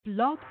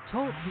Blog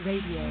Talk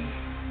Radio.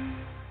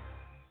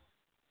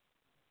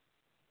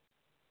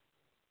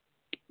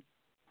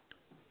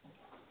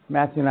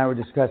 Matthew and I were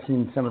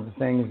discussing some of the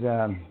things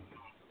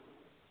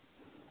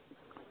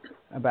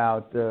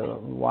about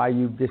why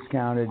you've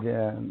discounted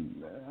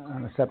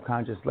on a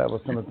subconscious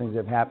level some of the things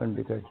that have happened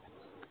because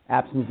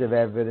absence of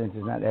evidence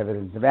is not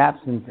evidence of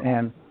absence.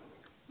 And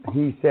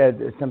he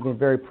said something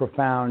very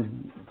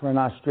profound. For an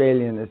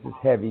Australian, this is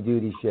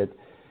heavy-duty shit.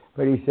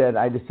 But he said,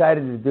 I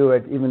decided to do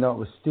it, even though it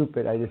was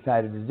stupid, I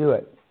decided to do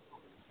it.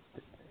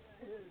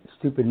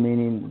 Stupid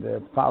meaning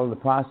follow the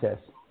process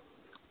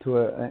to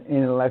an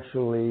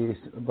intellectually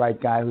bright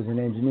guy who's an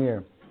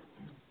engineer.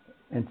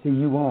 And see,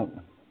 you won't.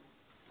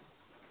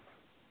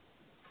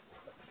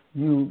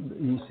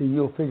 You see,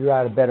 you'll figure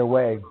out a better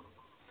way.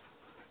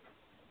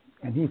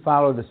 And he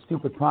followed the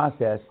stupid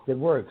process that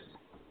works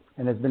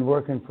and has been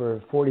working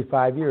for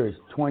 45 years,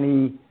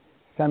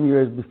 20-some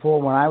years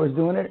before when I was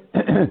doing it,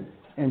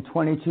 and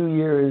 22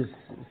 years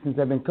since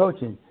I've been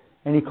coaching.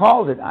 And he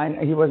called it.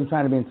 He wasn't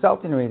trying to be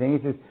insulting or anything.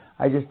 He said,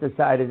 I just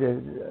decided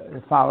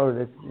to follow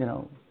this,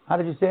 How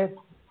did you say it?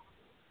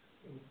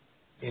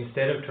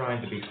 Instead of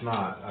trying to be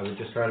smart, I would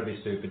just try to be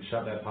stupid,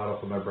 shut that part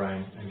off of my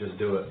brain, and just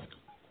do it.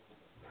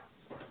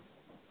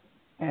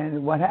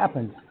 And what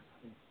happened?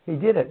 He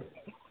did it.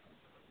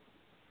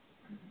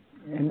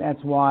 And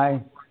that's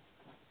why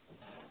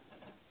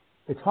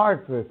it's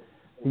hard for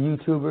the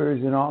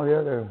YouTubers and all the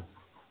other,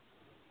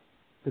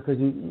 because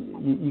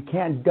you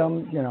can't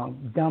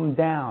dumb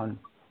down.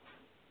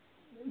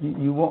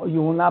 You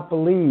will not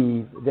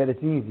believe that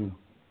it's easy.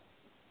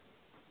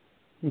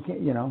 You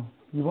can't, you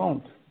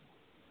won't.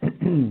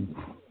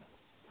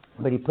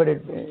 But he put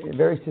it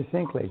very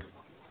succinctly.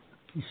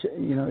 He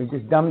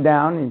just dumbed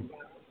down and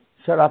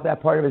shut off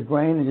that part of his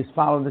brain and just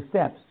follow the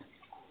steps.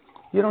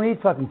 You don't need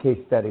fucking case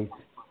studies.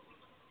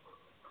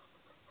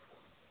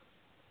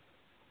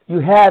 You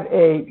have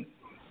a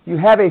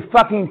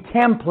fucking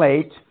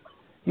template.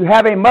 You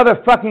have a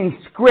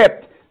motherfucking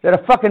script that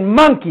a fucking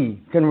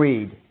monkey can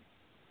read.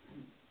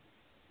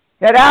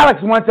 That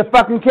Alex wants a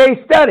fucking case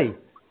study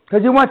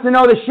because he wants to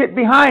know the shit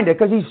behind it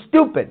because he's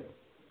stupid.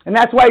 And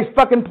that's why he's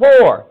fucking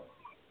poor.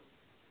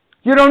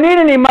 You don't need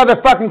any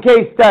motherfucking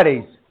case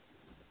studies.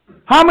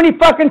 How many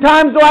fucking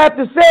times do I have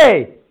to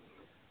say?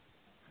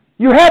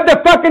 You have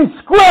the fucking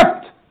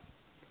script.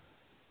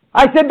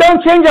 I said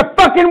don't change a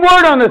fucking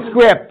word on the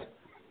script.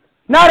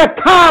 Not a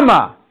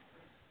comma.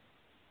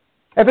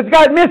 If it's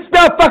got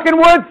misspelled fucking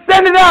words,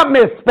 send it out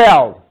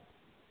misspelled.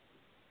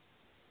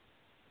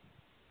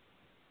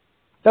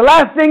 The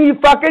last thing you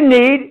fucking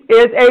need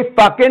is a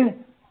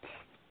fucking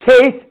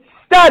case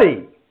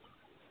study.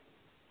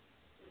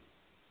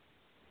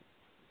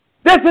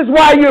 This is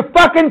why you're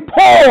fucking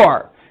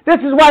poor. This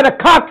is why the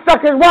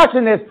cocksuckers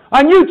watching this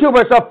on YouTube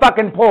are so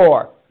fucking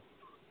poor.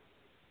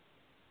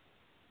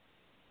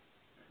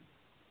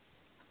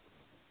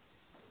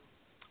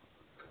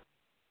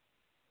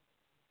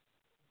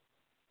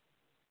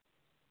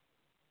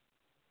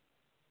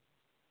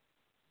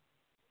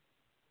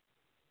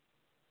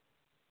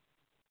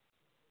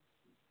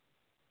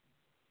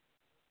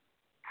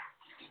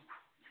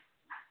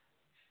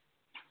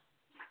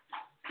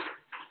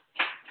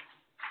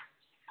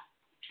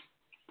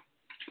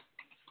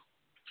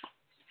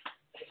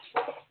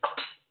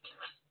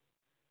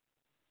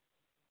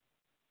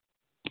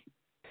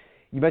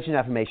 You mentioned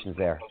affirmations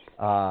there.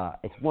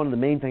 It's one of the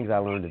main things I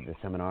learned at this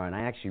seminar, and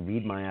I actually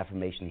read my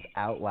affirmations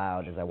out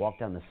loud as I walk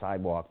down the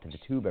sidewalk to the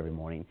tube every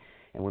morning.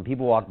 And when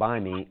people walk by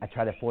me, I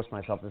try to force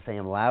myself to say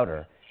them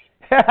louder.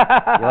 You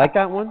like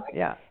that one?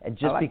 Yeah. And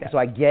just because so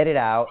I get it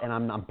out, and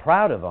I'm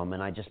proud of them,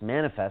 and I just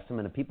manifest them.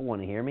 And if people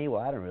want to hear me,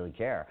 well, I don't really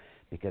care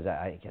because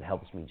it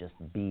helps me just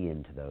be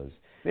into those.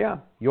 Yeah.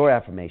 Your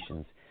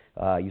affirmations.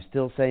 You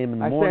still say them in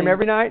the morning? I say them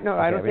every night. No,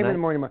 okay, I don't say them in the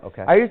morning.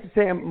 Okay. I used to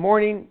say them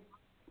morning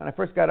when I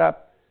first got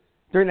up.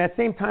 During that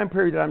same time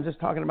period that I'm just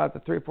talking about,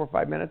 the 3, 4,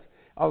 5 minutes,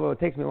 although it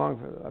takes me long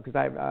because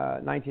I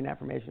have 19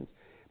 affirmations.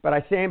 But I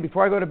say them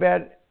before I go to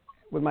bed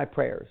with my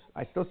prayers.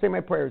 I still say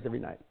my prayers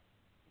every night.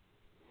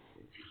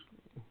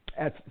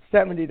 At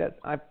 70,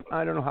 I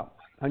don't know how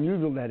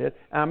unusual that is.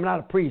 I'm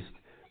not a priest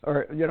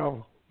or,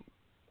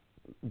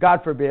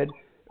 God forbid.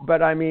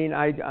 But I mean,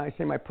 I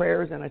say my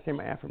prayers and I say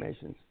my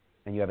affirmations.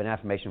 And you have an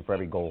affirmation for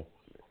every goal?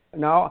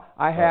 No,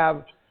 I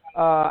have,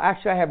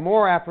 actually I have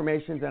more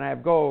affirmations than I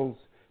have goals.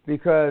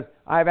 Because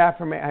I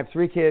have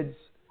 3 kids,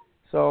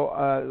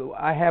 so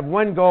I have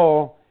one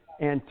goal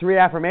and 3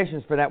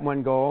 affirmations for that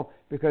one goal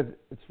because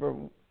it's for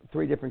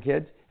 3 different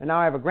kids. And now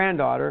I have a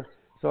granddaughter,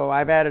 so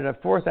I've added a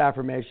 4th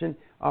affirmation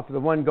off of the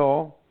one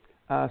goal.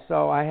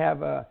 So I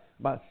have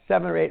about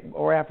 7 or 8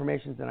 more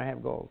affirmations than I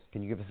have goals.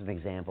 Can you give us an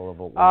example of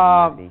what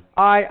might be?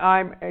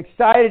 I'm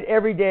excited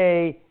every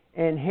day,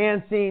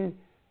 enhancing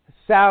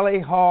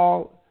Sally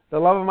Hall, the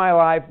love of my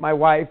life, my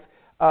wife,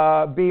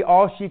 be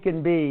all she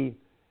can be.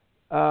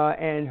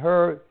 And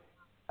her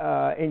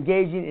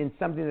engaging in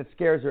something that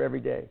scares her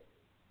every day.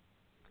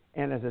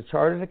 And as a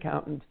chartered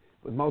accountant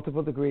with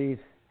multiple degrees,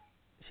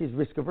 she's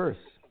risk averse.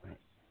 Right.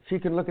 She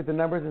can look at the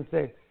numbers and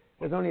say,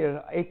 there's only an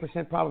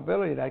 8%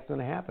 probability that's going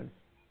to happen.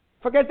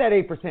 Forget that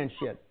 8%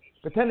 shit.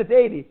 Pretend it's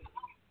 80.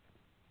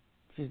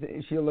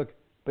 She'll look,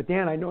 but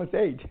Dan, I know it's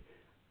 8.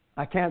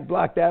 I can't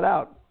block that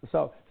out.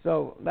 So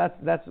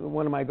that's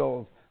one of my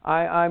goals.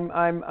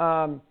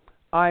 I'm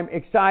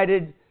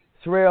excited,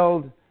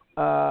 thrilled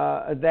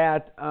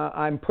that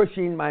I'm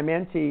pushing my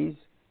mentees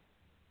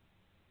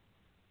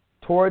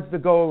towards the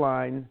goal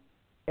line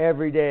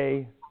every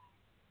day,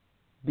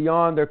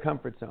 beyond their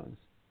comfort zones.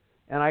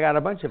 And I got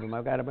a bunch of them.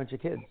 I've got a bunch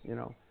of kids.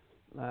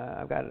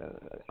 I've got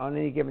on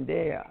any given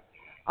day.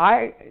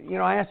 I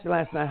asked you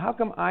last night, how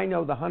come I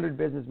know the 100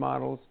 business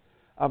models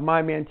of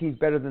my mentees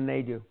better than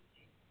they do?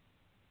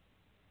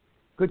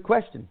 Good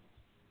question.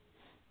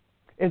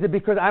 Is it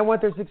because I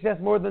want their success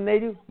more than they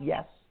do?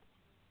 Yes.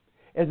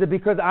 Is it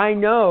because I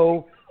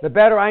know the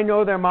better I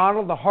know their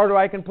model, the harder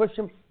I can push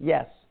them?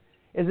 Yes.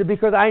 Is it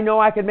because I know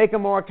I can make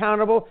them more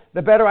accountable,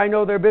 the better I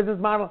know their business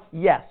model?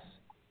 Yes.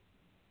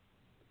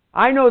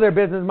 I know their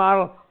business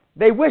model.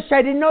 They wish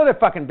I didn't know their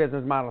fucking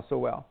business model so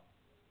well.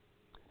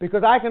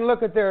 Because I can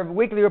look at their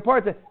weekly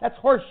reports and say, that's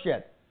horse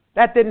shit.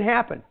 That didn't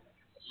happen.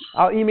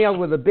 I'll email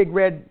with a big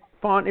red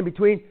font in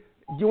between.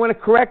 Do you want to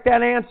correct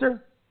that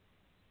answer?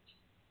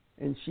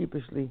 And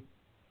sheepishly,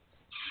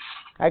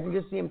 I can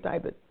just see him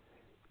type it.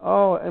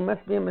 Oh, it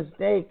must be a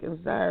mistake.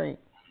 I'm sorry.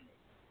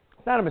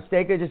 It's not a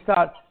mistake. They just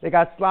thought they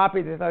got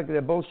sloppy. They thought they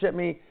bullshit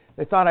me.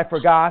 They thought I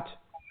forgot.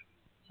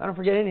 I don't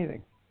forget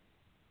anything.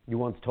 You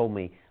once told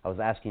me, I was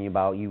asking you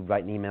about you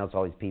writing emails to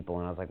all these people,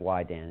 and I was like,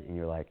 why, Dan? And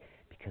you're like,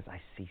 because I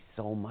see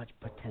so much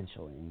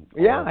potential in you.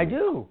 Yeah, I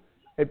do.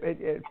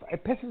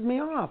 It pisses me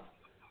off.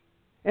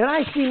 And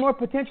I see more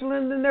potential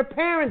in than their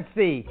parents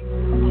see.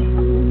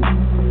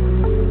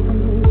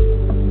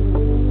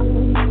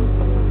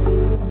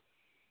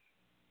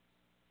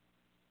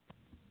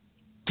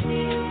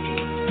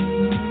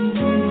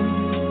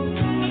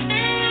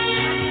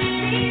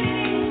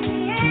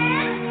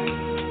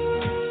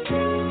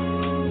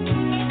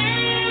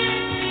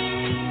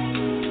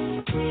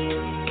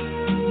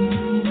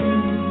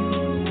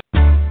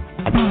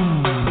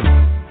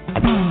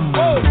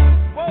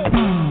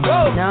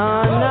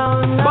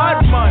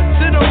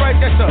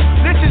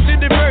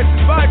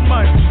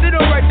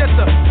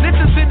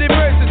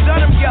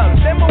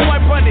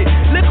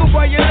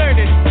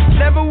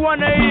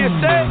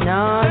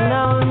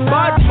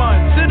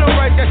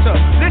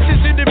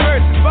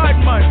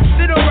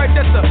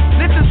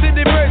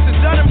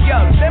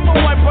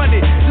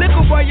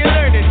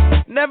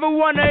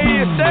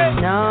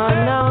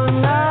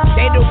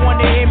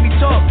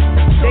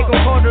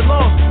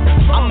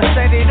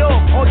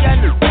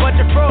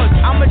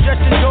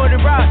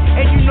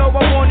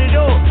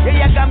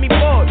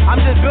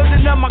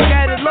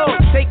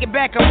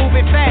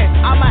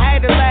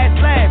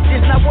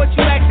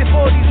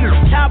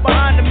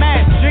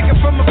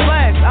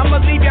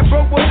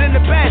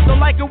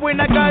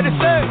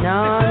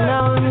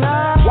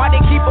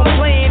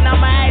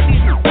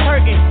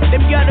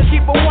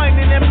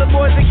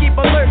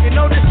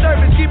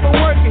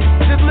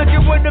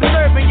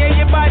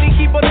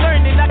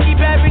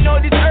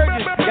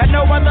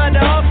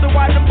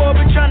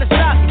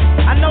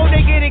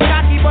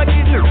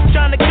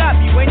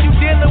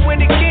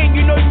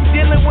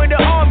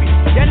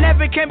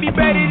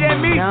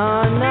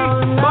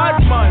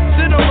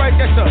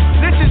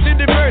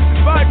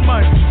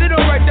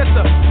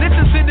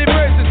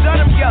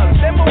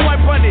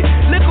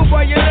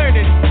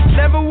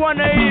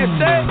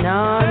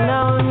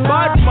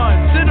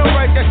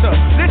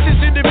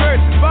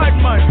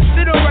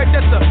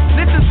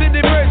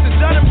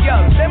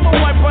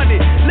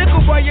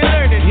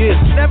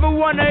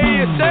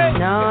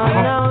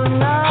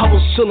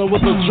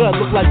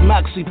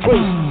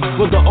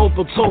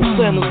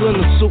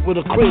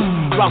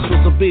 Ross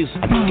was a beast,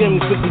 gave me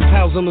 50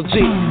 pounds on the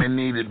Jeep. Me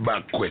need it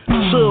back quick.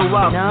 Chill,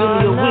 Ross, give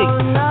me a week.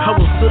 I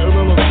was sitting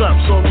on the trap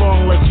so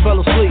long, legs fell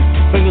asleep.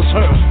 Fingers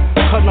hurt,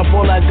 cutting up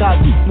all I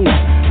got.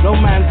 No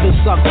man can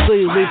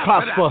succeed, we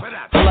prosper.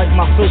 I like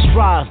my fish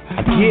fried,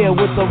 yeah,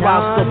 with the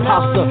roster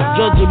pasta.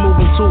 Judge it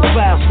moving too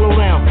fast, slow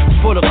down.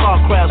 Before the car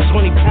crash,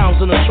 20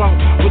 pounds in the trunk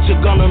with your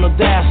gun on the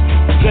dash.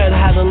 Dread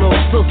had a little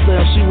sister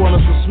and she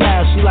wanted to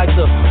smash. She liked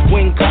to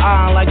wink her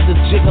eye, like to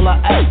jiggle her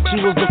ass.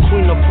 She was the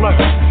queen of flirt.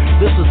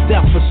 This is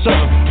death for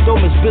certain. Don't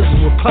miss business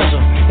with pleasure.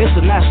 It's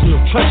a national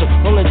treasure.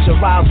 Don't let your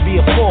rise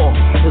be a fall.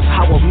 It's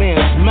how a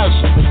man's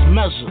measured. It's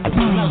measured. It's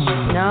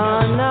measured.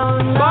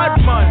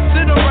 Bad man,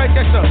 sit down right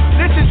there, sir.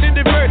 Listen to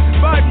the verses.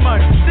 Bad man,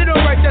 sit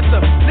down right there,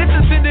 sir.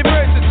 Listen to the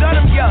verses. Tell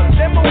them, girl,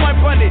 them a one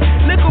on it.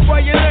 Look up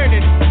what you're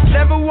learning.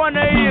 Never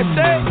wanna hear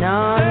say.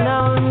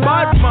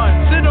 Bad man,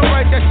 sit down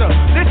right there, sir.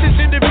 Listen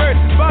to the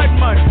verses. Bad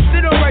man,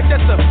 sit down right there,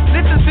 sir.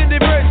 Listen to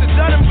the verses.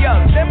 Tell them,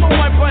 girl, them a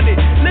one on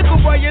it. Look up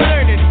what you're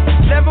learning.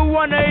 Never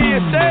wanna hear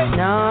say.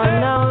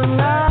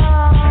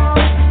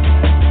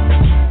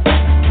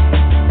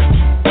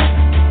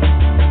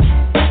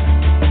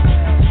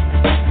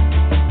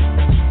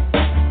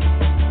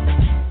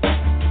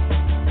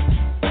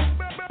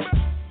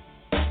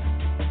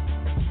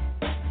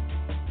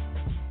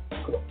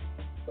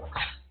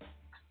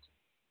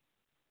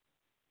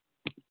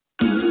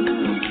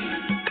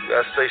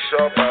 Gotta stay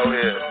sharp out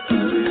here.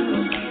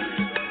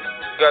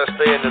 Gotta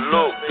stay in the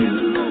loop.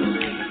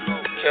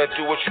 Can't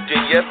do what you did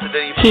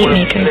yesterday. You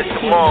want to do it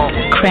tomorrow.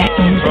 Crack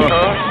music.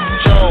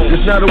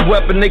 It's not a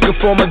weapon they can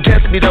form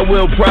against me that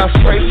will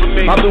prosper.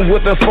 I've been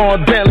whipping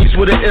foreign Bentleys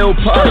with an ill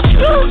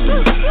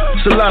posture.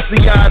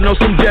 Selassie, I know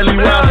some deadly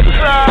rosters.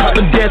 I've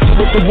been dancing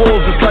with the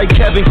wolves, it's like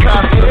Kevin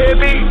Costner.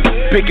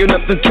 Picking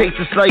up the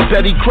cases like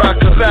Betty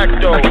Crocker.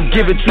 I can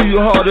give it to you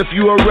hard if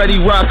you already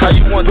rock. How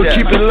you want but that?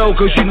 Keep it low,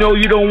 cause you know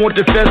you don't want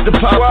the feds to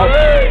pop up.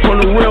 On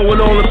the real with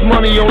all this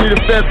money, only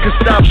the feds can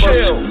stop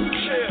us.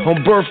 On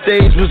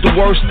birthdays was the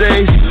worst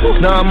days.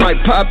 Now I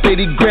might pop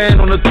 80 grand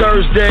on a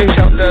Thursday.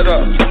 Count that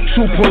up.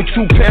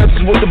 2.2 pounds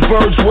is what the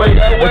birds weigh.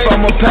 If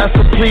I'm a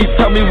pastor, please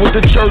tell me what the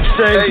church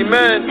say.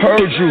 Amen.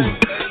 Heard you.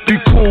 Be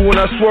cool when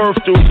I swerve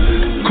through.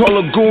 Call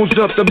the goons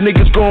up, them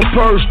niggas gon'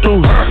 purge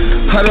through.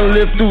 I done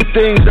lived through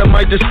things that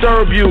might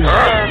disturb you.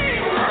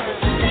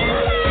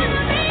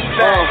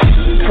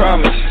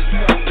 Promise.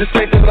 This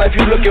ain't the life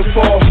you looking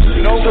for.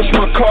 Search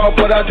my car,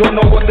 but I don't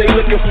know what they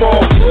looking for.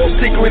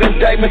 Secret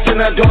indictments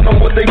and I don't know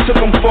what they took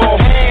them for.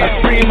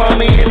 I free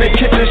mommy in the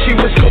kitchen, she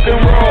was cooking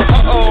raw.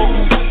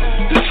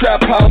 The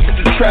trap house with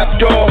the trap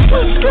door.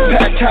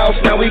 Packed house,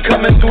 now we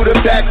coming through the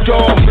back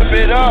door. Rip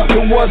it up.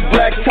 It was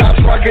black tops,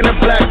 rocking the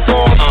black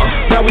thorns.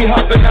 Now we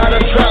hopping out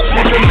of drops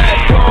with the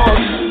mad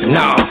dogs.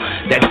 No,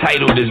 that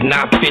title does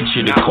not fit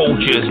you. The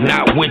culture is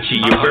not with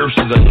you. Your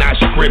verses are not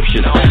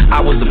scriptures.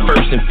 I was the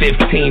first and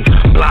 15th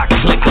block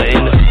clicker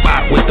in the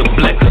spot with the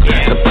blicker.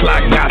 The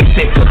plot got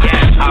thicker.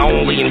 I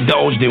only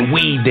indulged in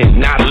weed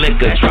and not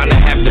liquor. Trying to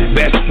have the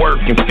best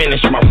work and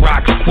finish my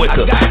rocks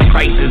quicker.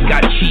 Prices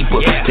got cheaper.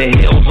 The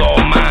hill's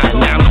all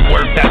mine. Now the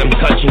work that I'm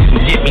touching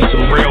can get me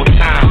some real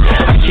time.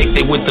 I kicked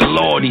it with the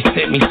Lord. He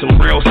sent me some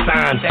real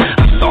signs.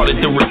 I started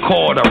to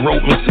record. I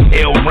wrote me some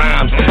ill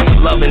rhymes.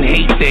 The love and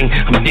hate thing.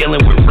 I'm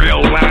dealing with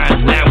real lines.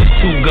 Now it's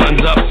 2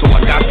 guns up, so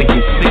I got the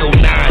concealed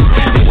 9.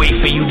 They wait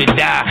for you to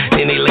die,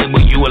 then they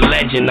label you a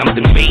legend. I'm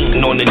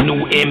debating on the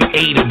new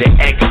M8 or the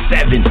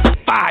X7.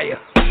 Fire.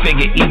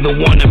 Figure either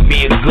one would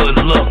be a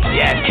good look.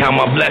 Yeah, count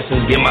my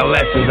blessings, get my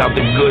lessons out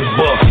the good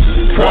book.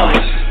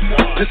 Promise.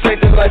 This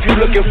ain't the life you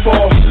looking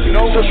for.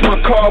 Search my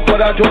car,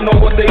 but I don't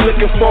know what they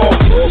looking for.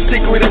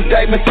 Secret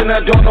indictments and I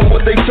don't know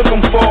what they took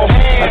them for.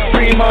 I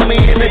free mommy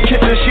in the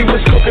kitchen, she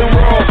was cooking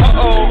raw.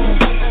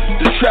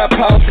 The trap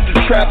house with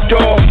the trap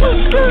door.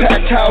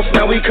 Packed house,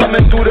 now we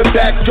coming through the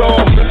back door.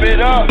 Rip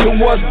it up. It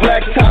was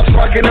black tops,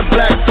 rocking the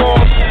black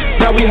thorns.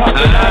 Now we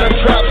hopping out of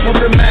drops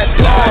with the mad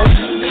dogs.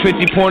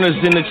 50 pointers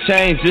in the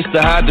chains just to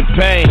hide the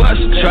pain.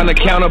 Tryna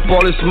count up all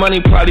this money,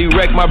 probably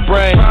wreck my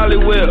brain. Probably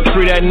will.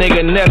 Free that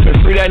nigga Neff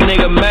and free that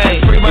nigga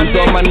Maine. Lose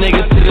all my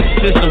niggas to the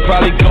system,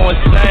 probably go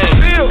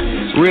insane.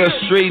 Real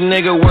street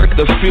nigga worth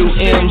a few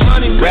M's.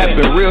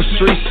 Rapping real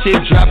street shit,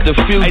 dropped a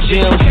few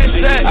gems.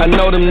 I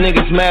know them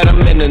niggas mad,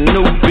 I'm in a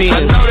new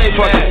Benz.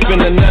 Fuckin'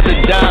 spend another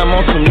dime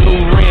on some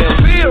new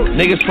rims.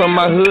 Niggas from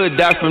my hood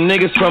die from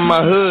niggas from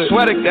my hood.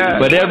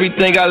 But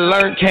everything I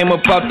learned came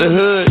up out the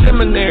hood.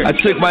 I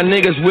took my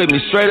niggas with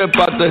me straight up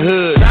out the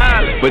hood.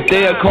 But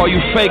they'll call you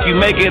fake, you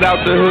make it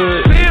out the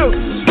hood.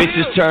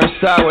 Bitches turn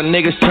sour,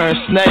 niggas turn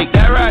snake.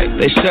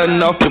 They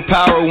shutting off the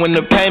power when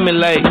the payment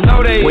late.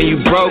 When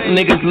you broke,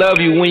 niggas love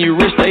you. When you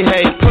rich, they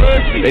hate.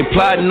 They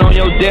plotting on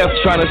your death,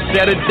 trying to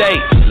set a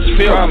date.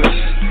 Promise.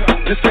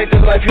 This ain't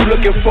the life you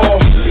looking for.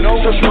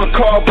 Search my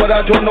car, but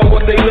I don't know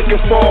what they looking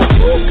for.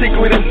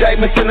 Secret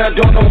indictments and I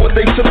don't know what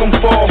they took them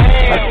for.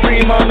 I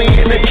free mommy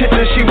in the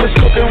kitchen, she was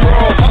cooking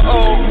raw.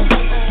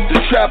 The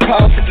trap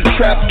house with the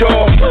trap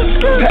door.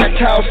 Packed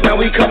house, now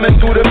we coming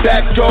through the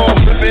back door.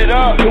 Rip it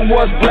up. It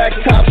was black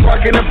tops,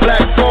 rocking the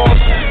black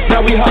thorns.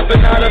 Now we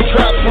hopping out of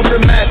drops with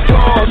the mad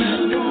dogs.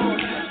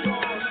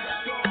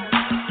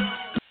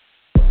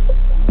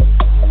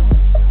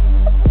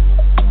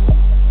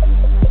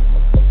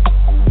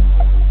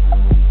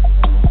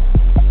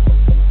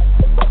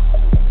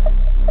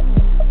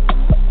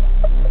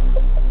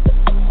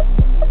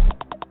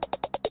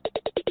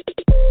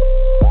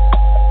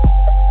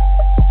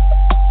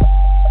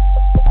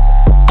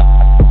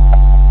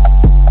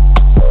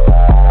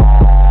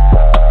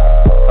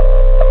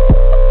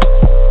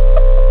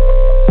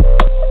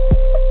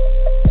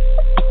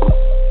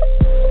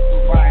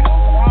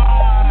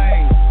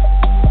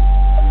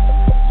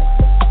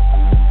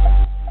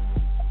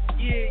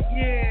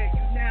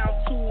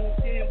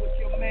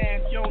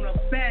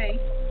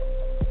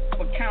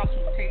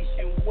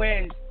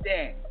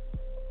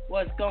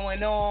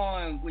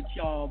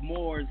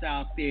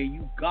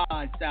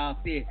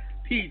 Out there,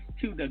 peace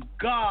to the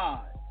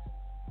gods.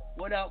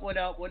 What up, what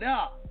up, what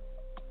up?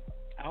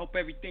 I hope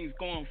everything's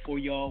going for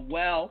y'all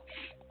well.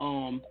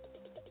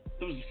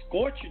 It was a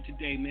scorcher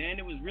today, man.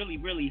 It was really,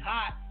 really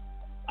hot.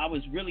 I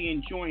was really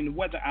enjoying the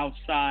weather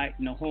outside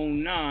and the whole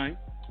 9.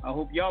 I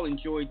hope y'all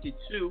enjoyed it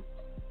too.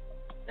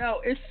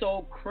 Yo, it's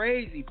so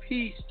crazy.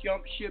 Peace,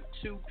 jump ship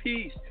to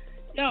peace.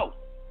 Yo,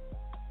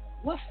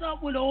 what's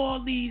up with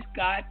all these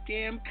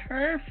goddamn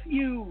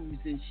curfews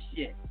and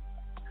shit?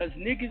 Cause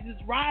niggas is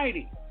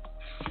riding.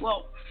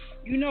 Well,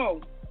 you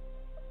know,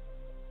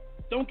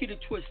 don't get it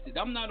twisted.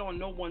 I'm not on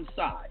no one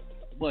side.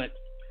 But,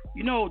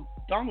 you know,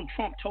 Donald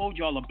Trump told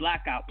y'all a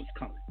blackout was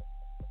coming.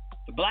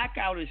 The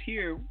blackout is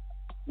here.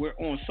 We're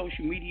on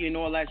social media and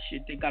all that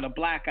shit. They got a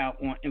blackout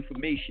on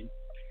information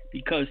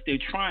because they're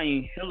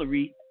trying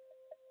Hillary,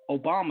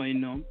 Obama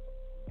and them,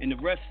 and the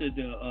rest of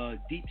the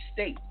deep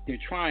state. They're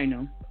trying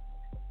them,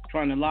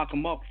 trying to lock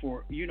them up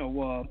for, you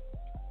know,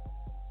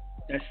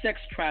 that sex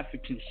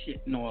trafficking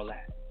shit and all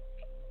that.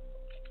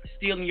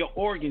 Stealing your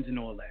organs and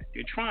all that.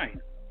 They're trying.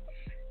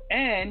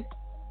 And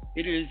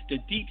it is the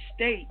deep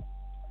state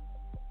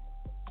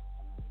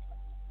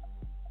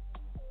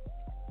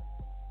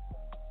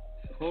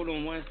Hold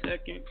on 1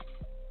 second.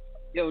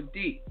 Yo,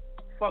 D,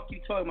 fuck you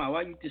talking about?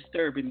 Why you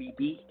disturbing me,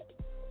 B?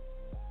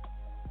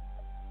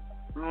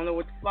 I don't know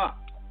what the fuck.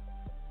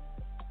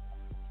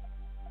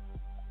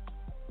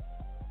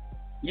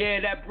 Yeah,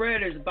 that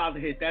bread is about to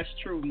hit. That's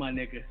true, my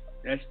nigga.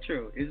 That's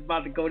true. It's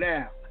about to go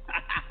down.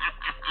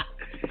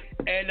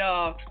 And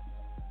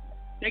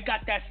they got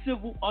that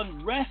civil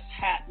unrest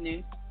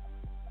happening,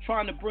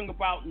 trying to bring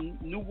about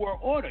New World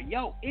Order.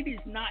 Yo, it is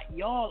not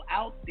y'all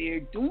out there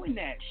doing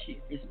that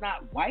shit. It's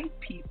not white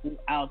people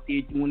out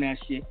there doing that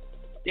shit.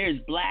 There's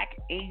black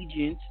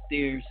agents,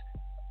 there's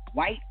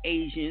white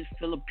agents,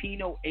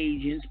 Filipino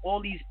agents,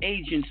 all these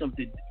agents of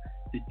the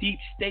deep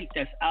state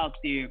that's out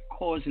there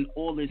causing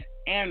all this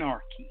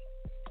anarchy.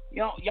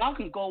 Y'all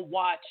can go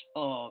watch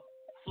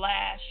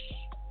Flash,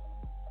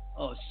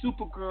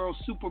 Supergirl,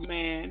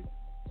 Superman,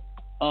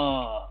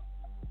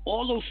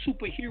 all those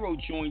superhero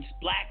joints,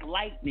 Black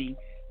Lightning,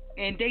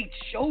 and they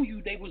show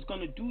you they was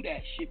gonna do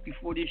that shit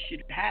before this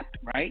shit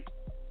happened, right?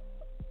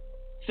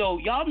 So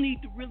y'all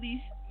need to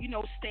really,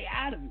 stay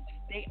out of it.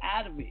 Stay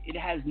out of it. It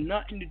has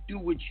nothing to do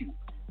with you.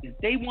 If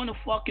they want to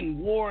fucking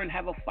war and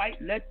have a fight,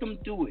 let them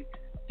do it.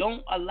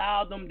 Don't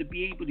allow them to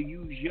be able to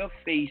use your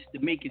face to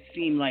make it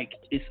seem like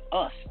it's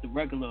us, the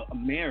regular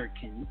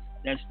Americans,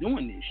 that's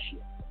doing this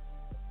shit.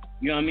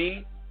 You know what I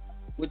mean?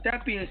 With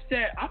that being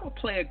said, I'm gonna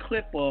play a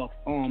clip of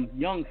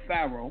Young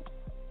Pharaoh,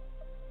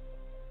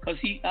 cause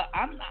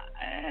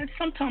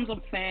sometimes I'm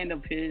a fan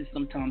of his,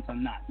 sometimes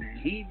I'm not, man.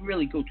 He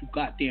really go too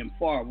goddamn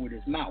far with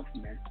his mouth,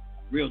 man.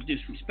 Real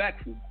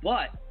disrespectful,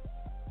 but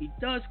he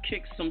does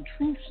kick some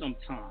truth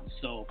sometimes.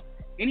 So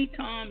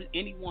anytime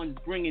anyone's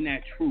bringing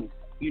that truth,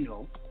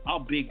 I'll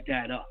big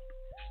that up.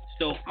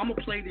 So I'm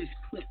gonna play this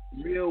clip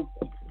real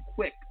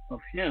quick of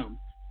him,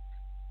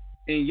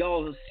 and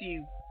y'all will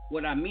see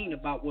what I mean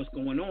about what's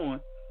going on.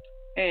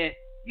 And,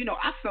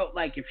 I felt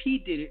like if he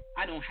did it,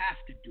 I don't have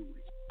to do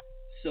it.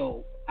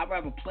 So I'd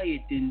rather play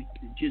it than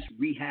just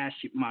rehash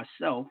it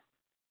myself.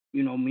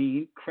 You know what I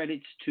mean?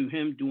 Credits to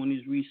him doing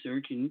his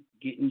research and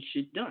getting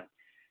shit done.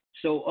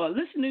 So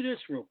listen to this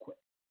real quick.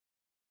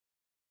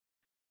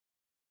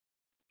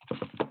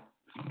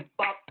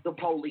 Fuck the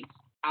police.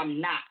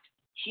 I'm not.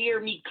 Hear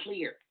me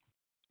clear.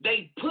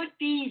 They put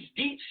these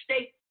deep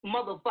state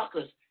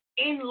motherfuckers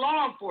in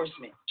law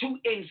enforcement to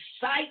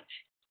incite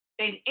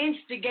and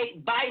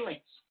instigate violence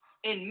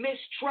and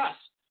mistrust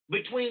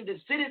between the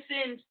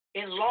citizens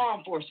and law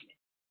enforcement.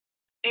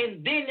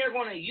 And then they're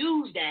going to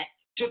use that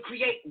to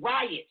create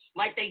riots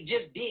like they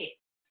just did.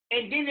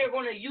 And then they're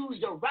going to use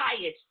the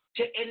riots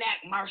to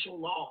enact martial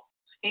law.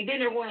 And then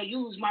they're going to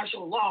use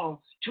martial law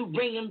to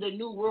bring in the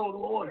New World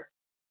Order.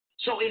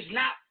 So it's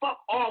not fuck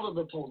all of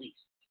the police.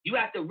 You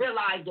have to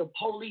realize the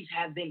police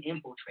have been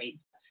infiltrated.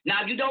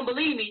 Now, if you don't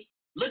believe me,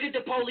 look at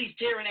the police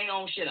tearing their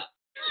own shit up.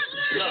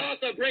 They're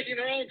also breaking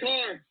their own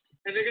car,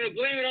 and they're going to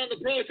blame it on the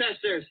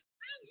protesters.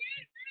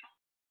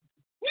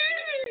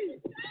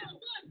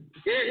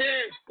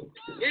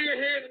 We're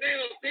here in the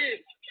name of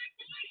peace.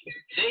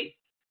 See?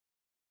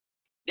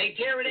 They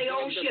tearing their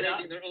own shit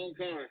up. Their own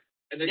car.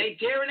 They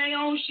tearing their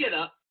own shit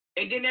up,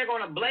 and then they're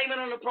going to blame it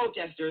on the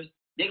protesters.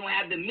 They're going to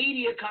have the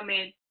media come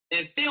in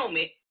and film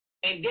it,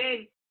 and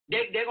then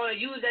they're going to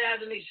use that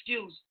as an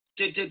excuse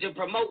to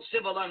promote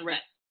civil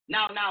unrest.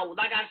 Now,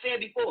 like I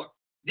said before,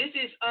 this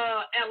is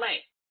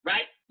L.A.,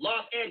 right?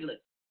 Los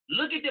Angeles.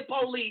 Look at the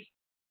police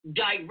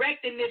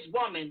directing this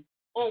woman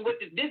on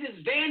what this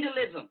is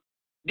vandalism.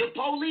 The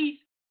police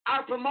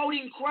are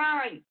promoting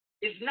crime.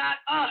 It's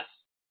not us.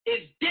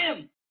 It's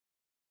them.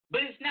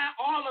 But it's not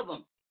all of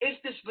them. It's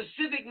the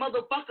specific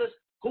motherfuckers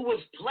who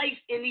was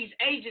placed in these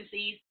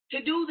agencies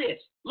to do this.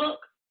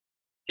 Look.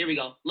 Here we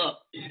go.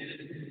 Look.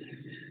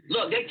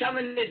 Look, they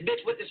telling this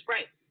bitch with the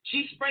spray.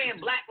 She's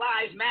spraying Black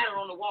Lives Matter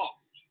on the wall.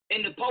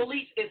 And the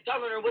police is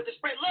telling her what to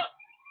spray. Look.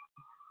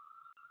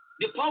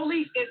 The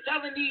police is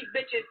telling these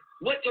bitches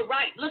what to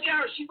write. Look at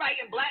her. She's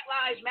writing Black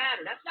Lives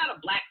Matter. That's not a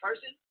black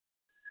person.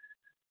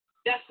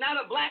 That's not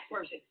a black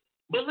person.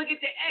 But look at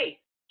the A.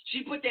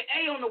 She put the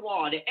A on the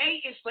wall. The A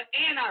is for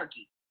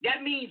anarchy.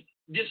 That means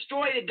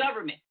destroy the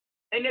government.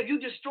 And if you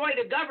destroy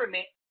the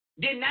government,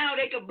 then now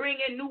they can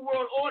bring in New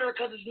World Order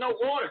because there's no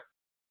order.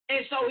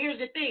 And so here's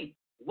the thing.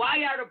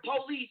 Why are the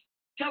police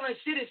telling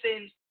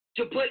citizens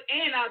to put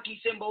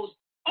anarchy symbols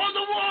on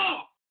the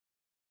wall?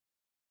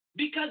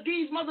 Because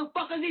these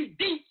motherfuckers is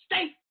deep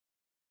state.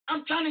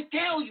 I'm trying to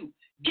tell you,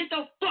 get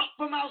the fuck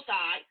from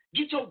outside,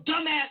 get your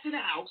dumb ass in the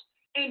house,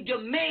 and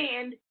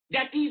demand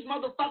that these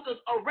motherfuckers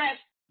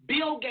arrest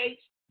Bill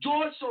Gates,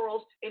 George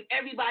Soros, and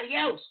everybody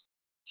else.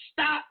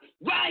 Stop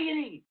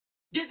rioting.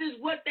 This is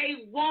what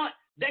they want.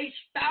 They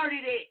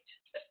started it.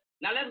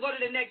 Now let's go to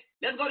the next.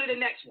 Let's go to the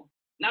next one.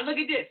 Now look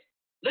at this.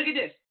 Look at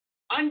this.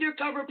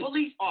 Undercover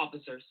police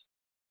officers,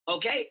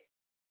 okay,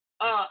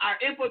 are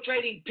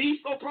infiltrating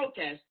peaceful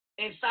protests,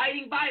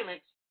 inciting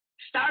violence,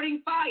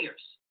 starting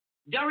fires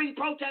during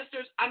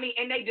protesters. And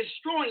they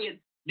destroying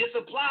the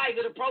supplies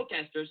of the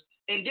protesters.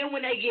 And then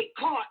when they get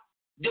caught,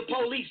 the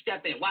police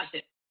step in. Watch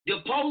this.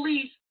 The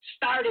police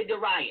started the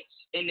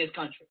riots in this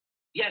country.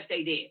 Yes,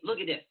 they did. Look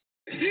at this.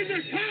 These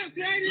are cops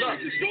right here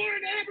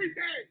destroying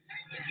everything.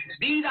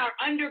 These are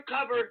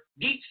undercover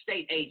deep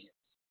state agents.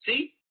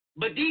 See?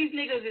 But these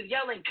niggas is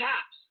yelling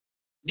cops.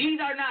 These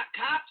are not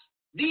cops.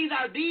 These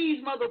are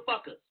these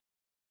motherfuckers.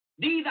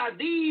 These are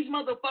these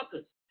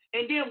motherfuckers.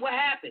 And then what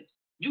happens?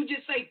 You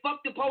just say,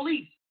 fuck the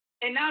police.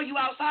 And now you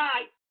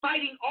outside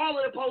fighting all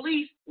of the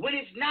police when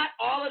it's not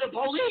all of the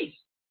police.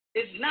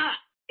 It's not.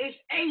 It's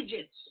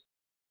agents.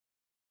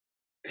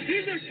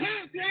 These are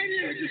cops right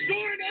here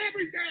destroying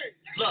everything.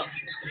 Look.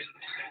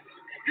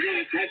 You're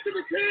gonna take the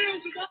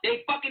materials.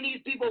 They fucking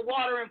these people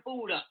water and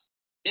food up.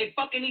 They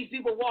fucking these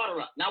people water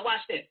up. Now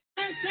watch this.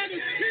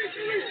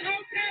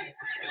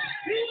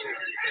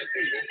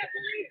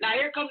 Now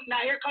here come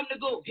the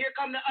goof. Here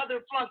come the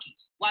other flunkies.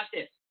 Watch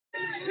this.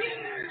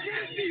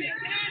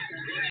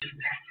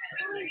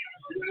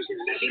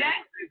 See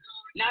that?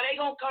 Now they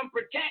gonna come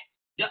protect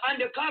the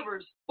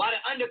undercovers while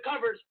the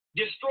undercovers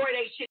destroy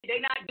their shit.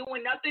 They not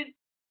doing nothing.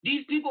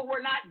 These people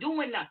were not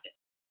doing nothing.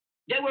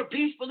 They were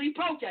peacefully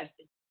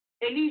protesting.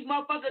 And these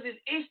motherfuckers is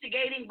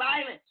instigating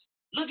violence.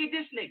 Look at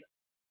this nigga.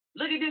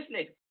 Look at this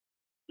nigga.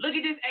 Look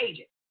at this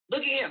agent.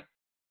 Look at him.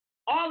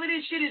 All of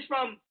this shit is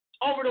from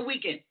over the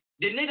weekend.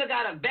 The nigga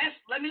got a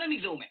vest. Let me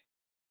zoom in.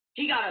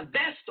 He got a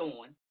vest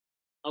on,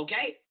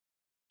 okay?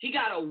 He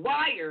got a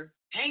wire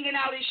hanging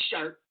out his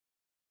shirt.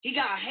 He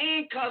got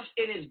handcuffs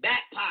in his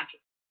back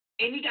pocket.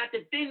 And he got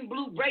the thin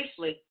blue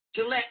bracelet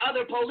to let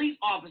other police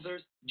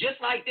officers, just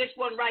like this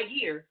one right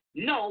here,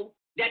 know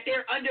that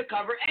they're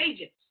undercover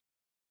agents.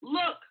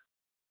 Look.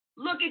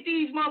 Look at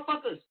these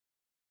motherfuckers.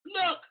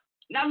 Look.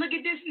 Now look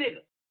at this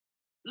nigga.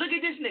 Look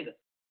at this nigga.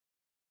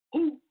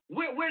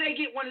 Where they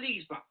get one of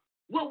these from?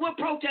 What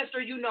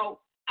protester you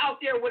know out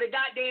there with a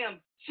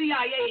goddamn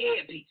CIA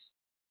headpiece?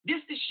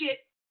 This the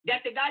shit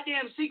that the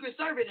goddamn Secret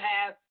Service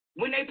have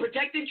when they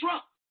protecting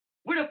Trump.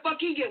 Where the fuck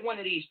he get one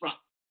of these from?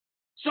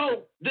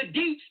 So the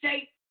deep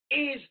state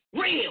is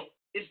real.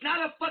 It's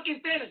not a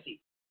fucking fantasy.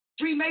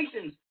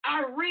 Freemasons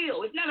are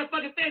real. It's not a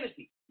fucking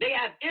fantasy. They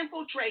have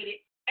infiltrated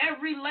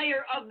every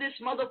layer of this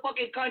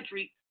motherfucking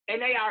country,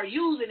 and they are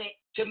using it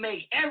to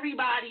make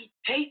everybody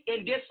hate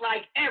and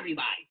dislike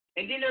everybody.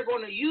 And then they're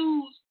going to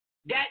use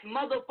that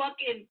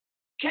motherfucking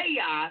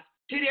chaos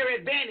to their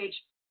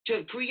advantage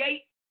to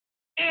create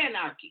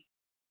anarchy.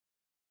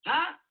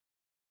 Huh?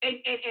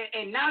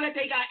 And now that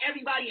they got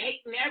everybody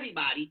hating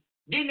everybody,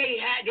 then they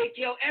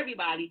tell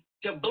everybody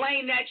to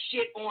blame that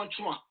shit on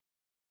Trump.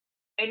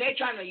 And they're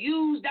trying to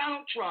use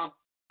Donald Trump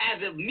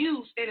as a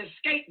muse and a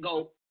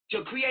scapegoat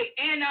to create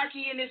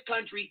anarchy in this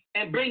country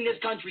and bring this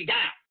country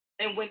down.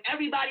 And when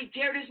everybody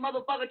tear this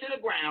motherfucker to the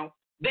ground,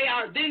 they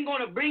are then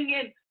going to bring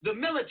in the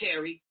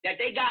military that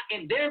they got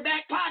in their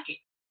back pocket,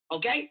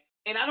 okay?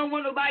 And I don't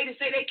want nobody to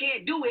say they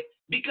can't do it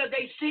because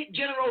they sent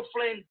General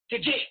Flynn to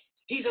jail.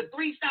 He's a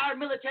 3-star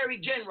military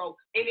general,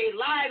 and they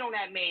lied on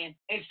that man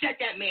and set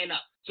that man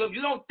up. So if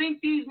you don't think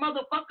these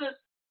motherfuckers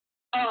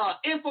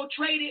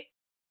infiltrated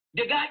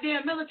the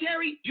goddamn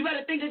military, you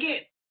better think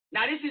again.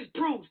 Now, this is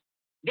proof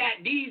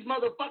that these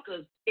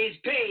motherfuckers is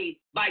paid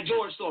by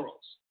George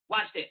Soros.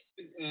 Watch this.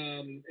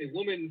 A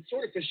woman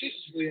sort of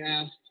facetiously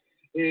asked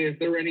if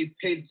there were any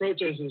paid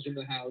protesters in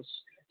the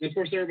house. And of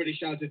course, everybody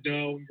shouted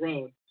no and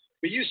groaned.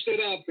 But you stood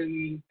up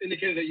and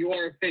indicated that you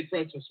are a paid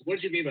protester. What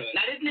did you mean by that?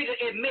 Now, this nigga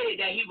admitted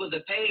that he was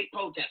a paid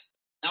protester.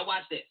 Now,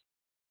 watch this.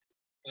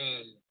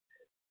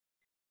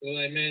 Well,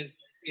 I meant,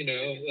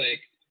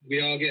 like,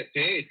 we all get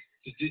paid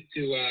to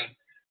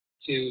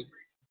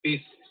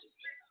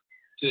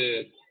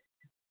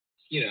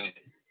No,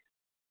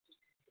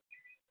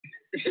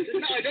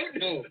 I don't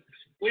know.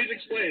 Please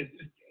explain.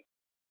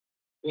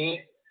 Well,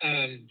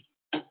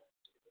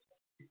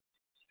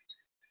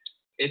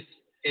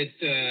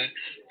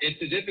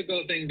 it's a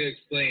difficult thing to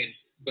explain,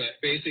 but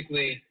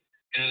basically,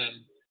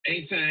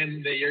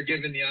 anytime that you're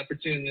given the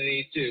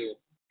opportunity to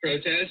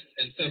protest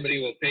and somebody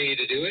will pay you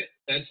to do it,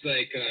 that's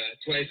like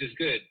twice as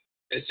good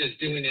as just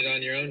doing it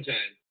on your own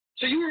time.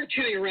 So you weren't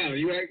kidding around.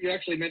 You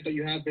actually meant that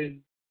you have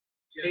been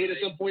paid at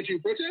some point to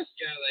protest?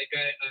 Yeah, like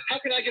How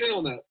can I get in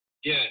on that?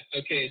 Yeah.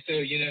 Okay. So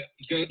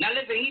go. Now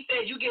listen. He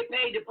said you get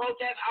paid to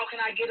protest. How can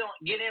I get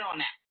in on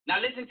that?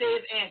 Now listen to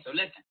his answer.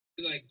 Listen.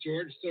 Like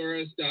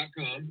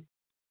GeorgeSoros.com.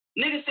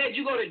 Nigga said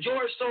you go to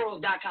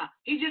GeorgeSoros.com.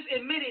 He just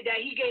admitted that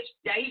he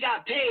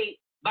got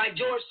paid by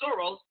George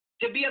Soros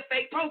to be a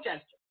fake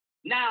protester.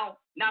 Now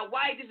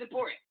why is this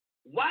important?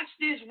 Watch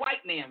this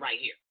white man right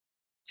here.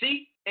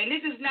 See? And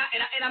this is not,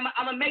 and I'm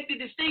going to make the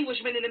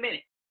distinguishment in a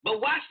minute. But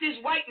watch this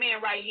white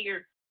man right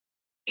here.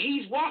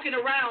 He's walking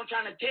around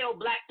trying to tell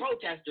black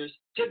protesters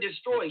to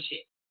destroy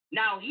shit.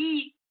 Now,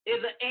 he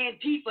is an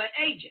Antifa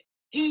agent.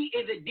 He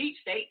is a deep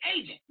state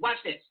agent.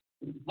 Watch this.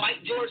 White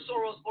George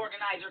Soros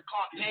organizer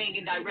caught paying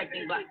and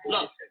directing black.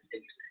 Look.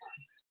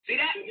 See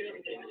that?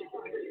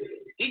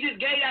 He just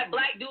gave that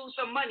black dude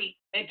some money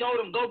and told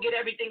him, go get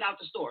everything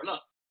out the store. Look.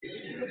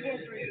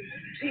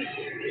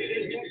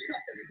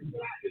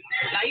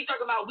 Now, he's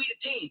talking about we the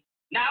team.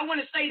 Now, I want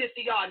to say this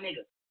to y'all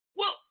niggas.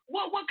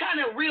 What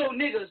kind of real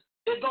niggas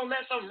is going to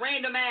let some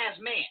random-ass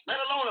man,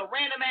 let alone a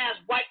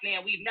random-ass white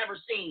man we've never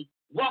seen,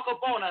 walk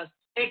up on us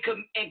and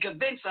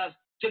convince us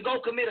to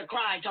go commit a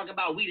crime talking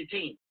about we the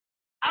team?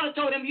 I would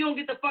have told him, you don't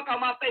get the fuck out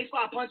of my face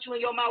or I'll punch you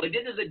in your mouth. But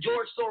this is a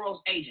George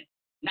Soros agent.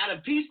 Now,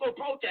 the peaceful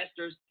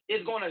protesters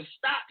is going to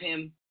stop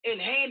him and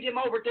hand him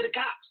over to the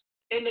cops.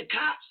 And the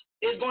cops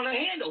is going to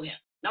handle him.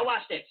 Now,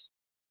 watch this.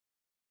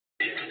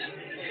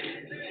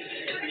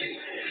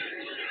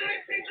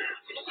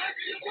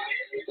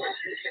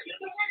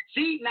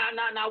 See, now,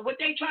 what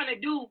they trying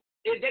to do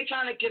is they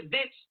trying to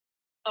convince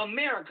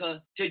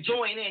America to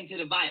join into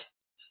the violence.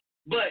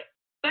 But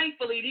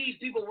thankfully, these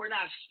people were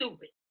not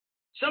stupid.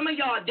 Some of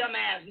y'all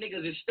dumbass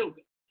niggas is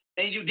stupid,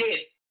 and you did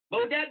it.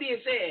 But with that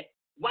being said,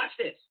 watch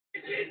this.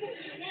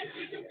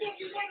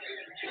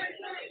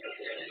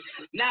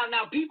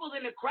 Now, people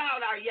in the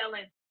crowd are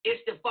yelling,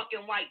 it's the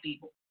fucking white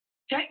people.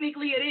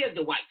 Technically, it is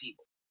the white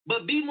people.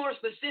 But be more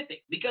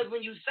specific, because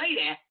when you say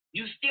that,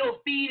 you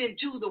still feed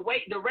into the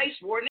race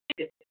war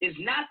niggas. It's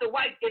not the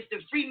white, it's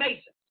the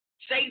Freemasons.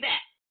 Say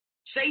that.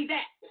 Say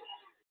that.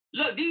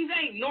 Look, these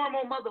ain't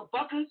normal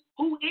motherfuckers.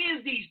 Who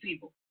is these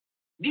people?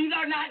 These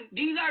are not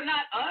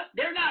us.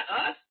 They're not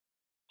us.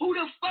 Who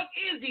the fuck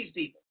is these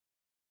people?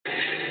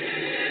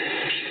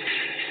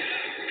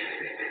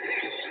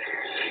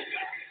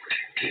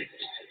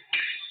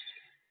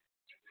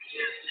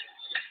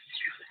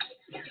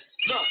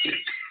 Look.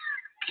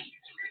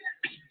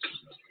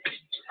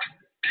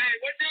 Hey,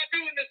 what y'all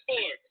doing this for?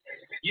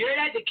 You hear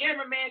that? The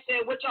cameraman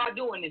said, what y'all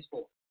doing this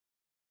for?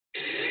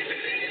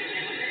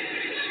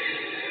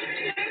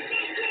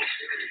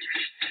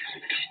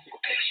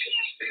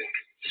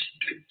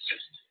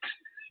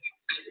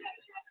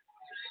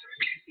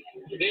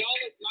 They all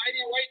look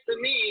mighty white to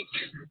me.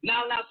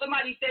 Now,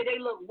 somebody said they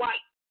look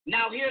white.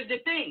 Now, here's the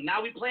thing.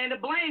 Now we playing the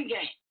blame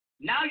game.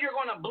 Now you're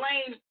going to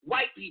blame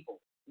white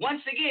people.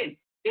 Once again,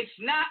 it's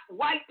not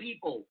white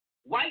people.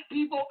 White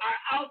people are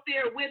out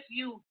there with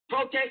you,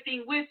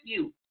 protesting with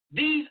you.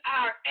 These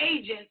are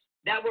agents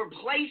that were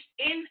placed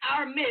in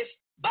our midst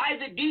by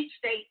the deep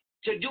state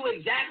to do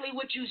exactly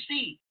what you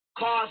see.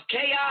 Cause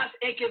chaos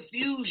and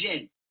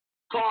confusion.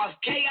 Cause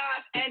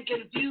chaos and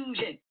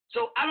confusion.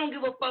 So I don't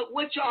give a fuck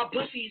what y'all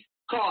pussies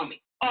call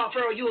me. Oh,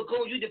 Pharaoh, you a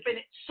cool, you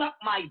defendant. Suck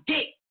my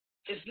dick.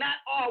 It's not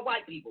all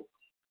white people.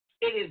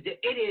 It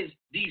is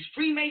these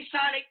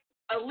Freemasonic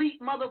elite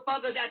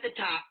motherfuckers at the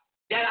top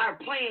that are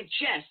playing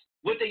chess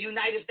with the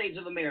United States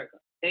of America.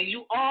 And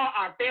you all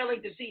are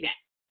failing to see that.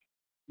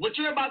 What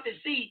you're about to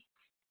see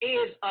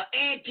is an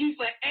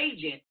Antifa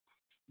agent.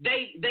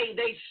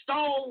 They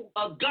stole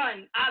a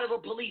gun out of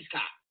a police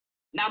car.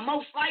 Now,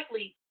 most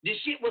likely, the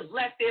shit was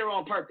left there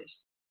on purpose.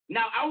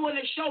 Now, I want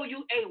to show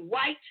you a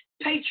white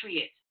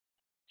patriot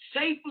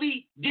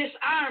safely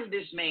disarm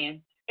this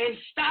man and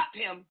stop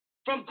him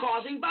from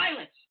causing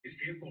violence. His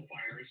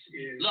amplifiers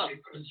is Look,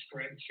 it could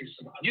spread to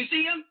some other. You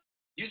see him?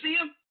 You see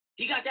him?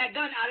 He got that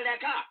gun out of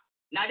that car.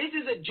 Now, this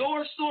is a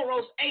George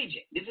Soros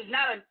agent. This is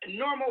not a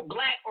normal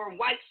black or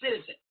white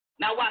citizen.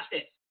 Now, watch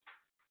this.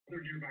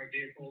 Other nearby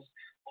vehicles,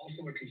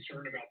 also a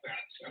concern about that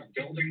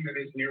building that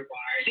is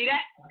nearby. See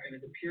that? And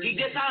it appears He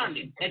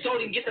disarmed him and told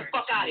him, get the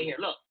fuck out of here.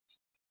 Look.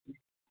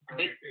 All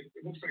right.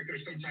 It looks like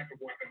there's some type of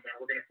weapon there.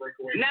 We're going to break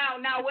away.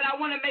 Now, what I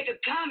want to make a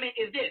comment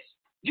is this.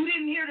 You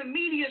didn't hear the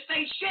media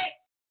say shit.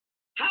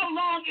 How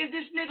long is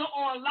this nigga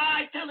on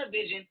live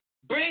television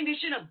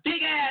brandishing a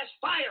big-ass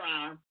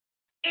firearm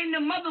and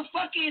the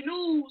motherfucking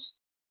news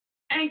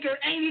anchor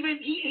ain't even,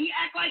 he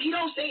act like he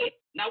don't say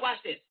it. Now watch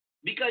this,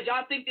 because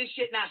y'all think this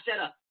shit not set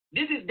up.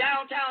 This is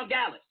downtown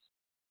Dallas.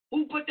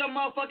 Who put them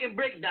motherfucking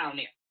bricks down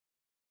there?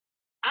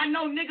 I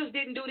know niggas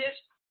didn't do this.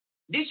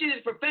 This shit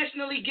is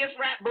professionally gift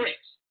wrap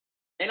bricks.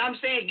 And I'm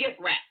saying gift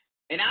wrap.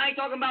 And I ain't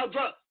talking about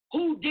drugs.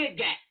 Who did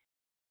that?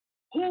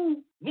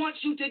 Who wants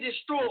you to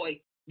destroy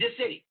the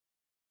city?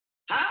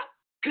 Huh?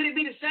 Could it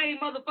be the same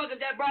motherfuckers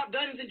that brought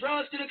guns and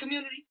drugs to the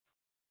community?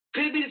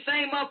 Could it be the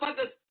same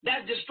motherfuckers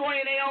that's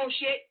destroying their own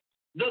shit?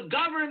 The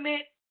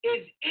government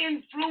is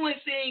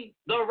influencing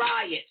the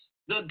riots.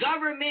 The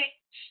government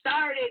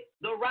started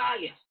the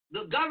riots.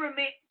 The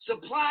government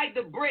supplied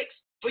the bricks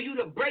for you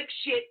to break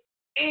shit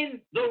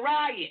in the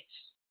riots.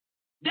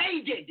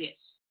 They did this.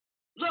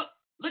 Look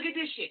at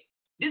this shit.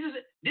 This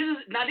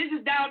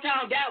is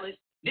downtown Dallas.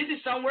 This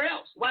is somewhere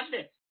else. Watch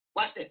this.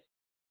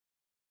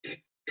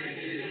 Bro,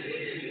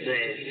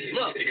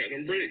 look. They got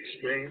them bricks,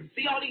 bro.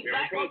 See all these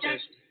black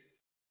protesters?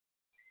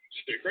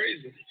 Shit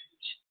crazy.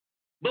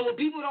 But what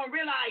people don't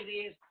realize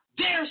is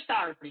They're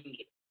starting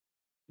it.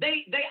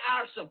 They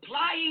are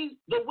supplying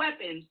the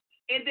weapons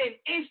and then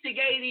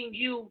instigating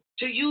you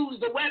to use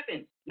the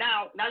weapons.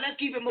 Now let's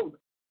keep it moving.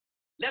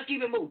 Let's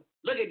keep it moving.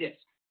 Look at this.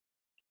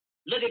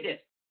 Look at this.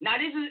 Now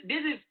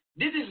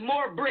this is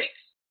more bricks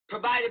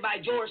provided by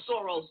George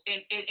Soros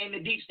in the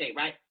deep state,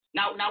 right?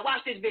 Now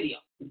watch this video.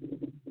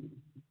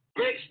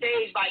 Bricks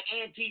staged by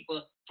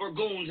Antifa for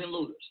goons and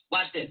looters.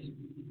 Watch this.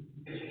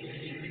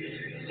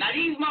 Now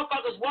these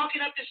motherfuckers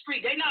walking up the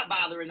street, they not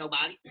bothering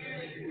nobody.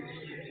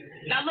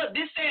 Now look,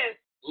 this says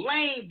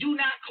lane do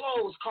not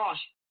close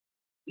caution.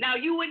 Now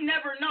you would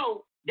never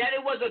know that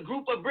it was a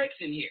group of bricks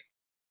in here.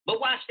 But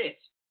watch this.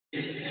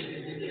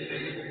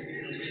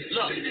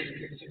 Look.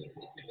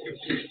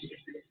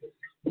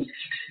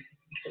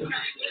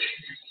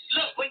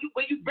 Look,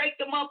 when you break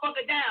the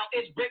motherfucker down,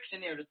 it's bricks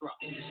in there to throw.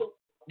 So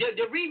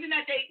the reason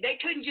that they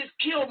couldn't just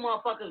kill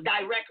motherfuckers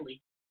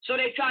directly, so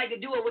they tried to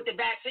do it with the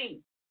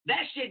vaccine.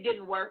 That shit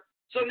didn't work.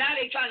 So now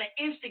they trying to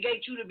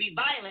instigate you to be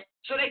violent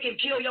so they can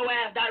kill your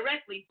ass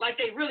directly like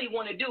they really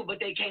want to do, but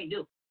they can't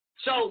do.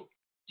 So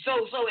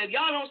if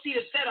y'all don't see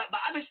the setup, but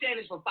I've been saying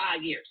this for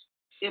 5 years.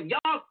 If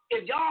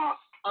y'all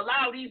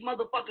allow these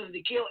motherfuckers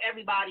to kill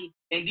everybody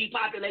and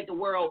depopulate the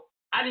world,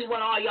 I just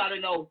want all y'all to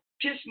know,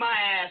 kiss my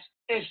ass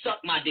and suck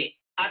my dick.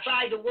 I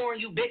tried to warn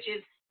you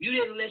bitches. You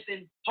didn't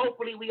listen.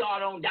 Hopefully we all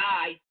don't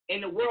die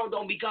and the world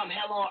don't become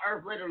hell on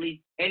earth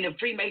literally and the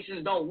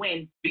Freemasons don't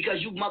win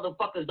because you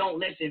motherfuckers don't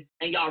listen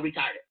and y'all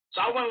retarded.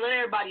 So I want to let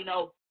everybody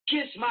know,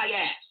 kiss my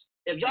ass.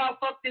 If y'all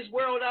fuck this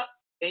world up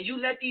and you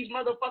let these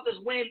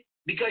motherfuckers win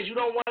because you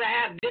don't want to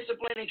have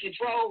discipline and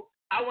control,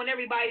 I want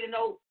everybody to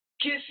know,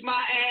 kiss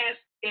my ass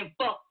and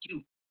fuck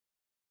you.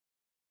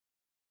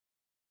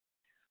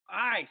 All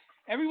right.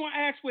 Everyone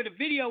asks where the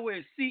video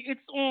is. See,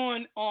 it's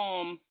on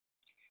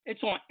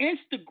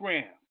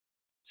Instagram.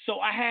 So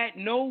I had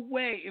no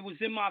way. It was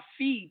in my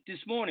feed this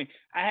morning.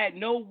 I had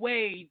no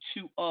way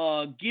to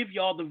give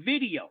y'all the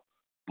video.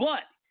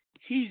 But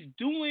he's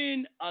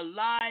doing a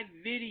live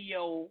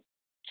video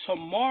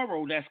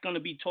tomorrow that's going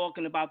to be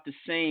talking about the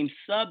same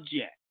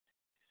subject.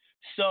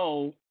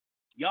 So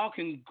y'all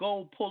can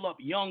go pull up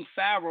Young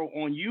Pharaoh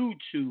on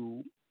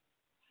YouTube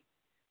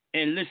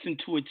and listen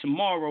to it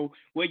tomorrow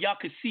where y'all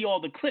can see all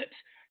the clips.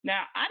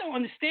 Now, I don't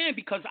understand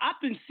because I've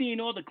been seeing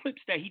all the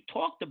clips that he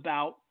talked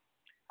about.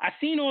 I've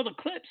seen all the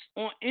clips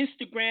on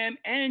Instagram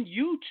and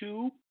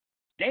YouTube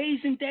days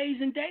and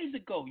days and days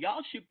ago.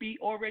 Y'all should be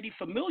already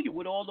familiar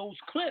with all those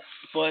clips,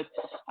 but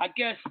I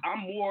guess I'm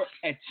more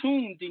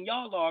attuned than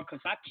y'all are because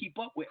I keep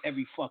up with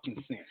every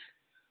fucking thing.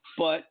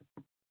 But,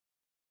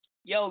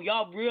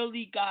 y'all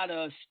really got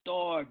to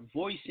start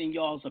voicing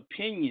y'all's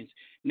opinions.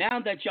 Now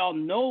that y'all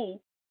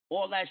know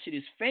all that shit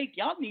is fake,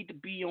 y'all need to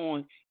be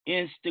on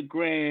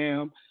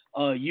Instagram,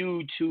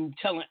 YouTube,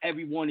 telling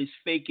everyone it's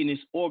fake and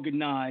it's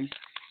organized,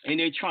 and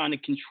they're trying to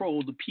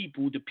control the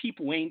people. The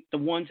people ain't the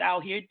ones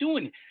out here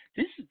doing it.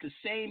 This is the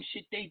same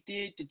shit they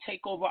did to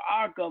take over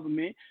our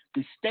government,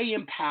 to stay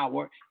in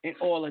power, and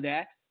all of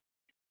that.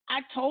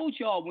 I told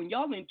y'all, when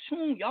y'all in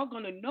tune, y'all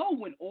gonna know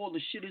when all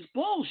the shit is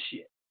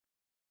bullshit.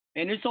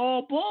 And it's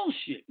all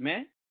bullshit,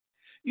 man.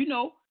 You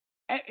know,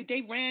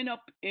 they ran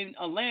up in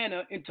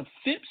Atlanta into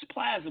Phipps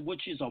Plaza,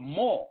 which is a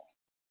mall.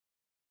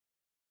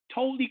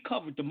 Totally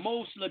covered, the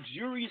most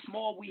luxurious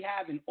mall we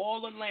have in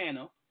all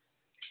Atlanta.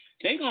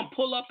 They're going to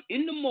pull up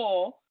in the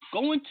mall,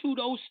 go into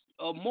those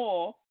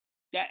mall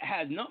that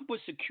has nothing but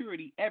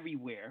security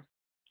everywhere,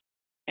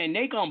 and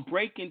they're going to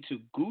break into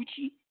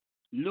Gucci,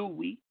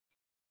 Louis,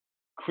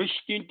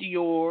 Christian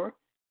Dior,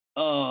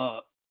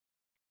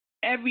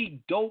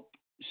 every dope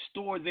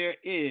store there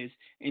is,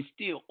 and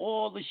steal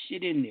all the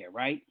shit in there,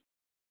 right?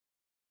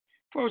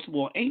 First of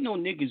all, ain't no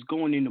niggas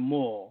going in the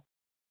mall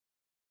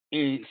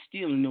and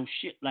stealing no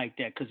shit like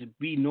that because it'd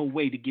be no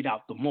way to get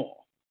out the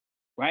mall,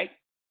 right?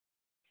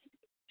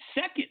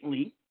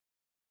 Secondly,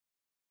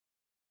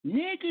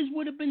 niggas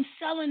would have been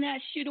selling that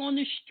shit on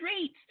the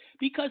streets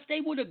because they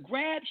would have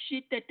grabbed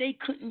shit that they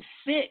couldn't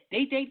fit.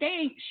 They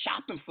ain't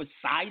shopping for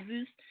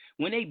sizes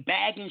when they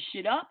bagging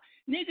shit up.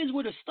 Niggas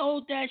would have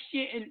stole that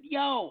shit and,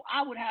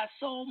 I would have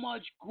so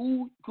much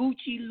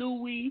Gucci,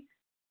 Louis,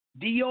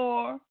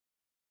 Dior,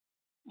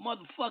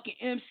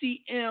 motherfucking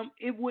MCM,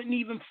 it wouldn't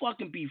even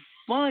fucking be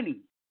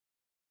funny.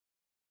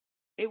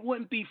 It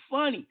wouldn't be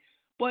funny.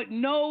 But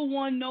no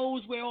one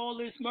knows where all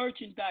this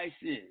merchandise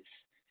is.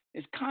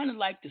 It's kind of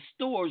like the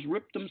stores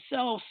rip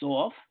themselves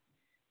off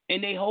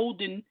and they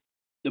holding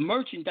the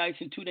merchandise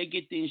until they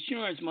get the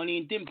insurance money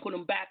and then put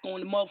them back on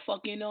the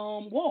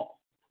motherfucking wall.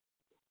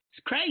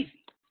 It's crazy,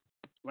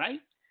 right?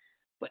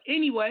 But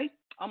anyway,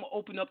 I'm going to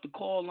open up the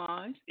call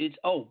lines.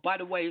 By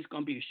the way, it's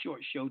going to be a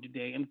short show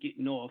today. I'm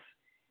getting off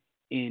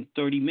in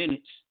 30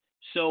 minutes.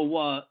 So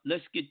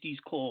let's get these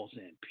calls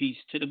in. Peace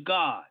to the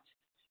gods.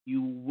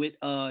 You with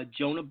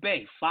Jonah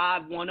Bay,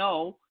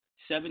 510-725.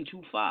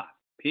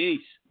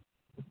 Peace.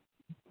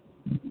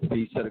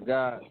 Peace to the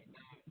gods.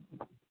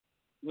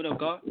 What up,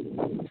 God?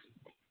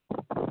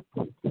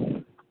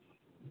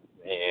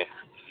 Man,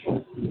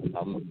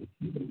 I'm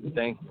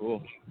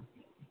thankful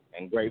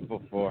and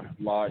grateful for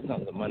large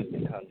sums of money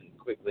to come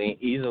quickly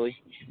and easily.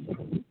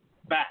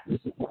 Facts.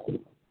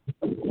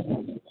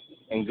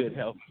 And good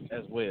health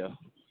as well.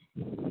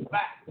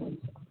 Facts.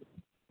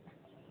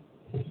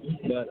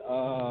 But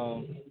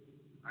I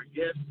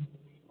guess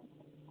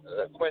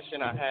the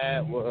question I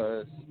had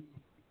was,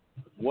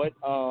 what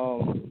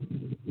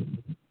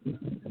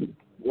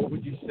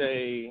would you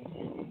say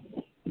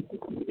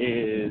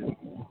is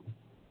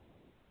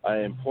an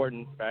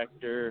important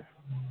factor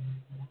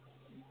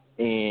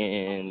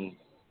in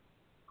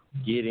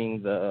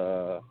getting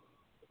the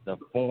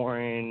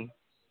foreign?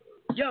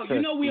 Yo,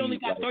 you know we only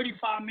got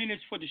 35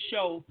 minutes for the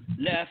show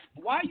left.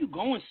 Why are you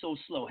going so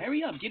slow?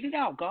 Hurry up, get it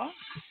out, God.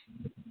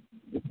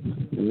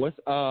 What's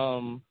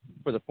for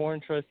the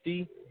foreign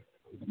trustee?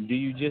 Do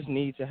you just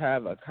need to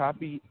have a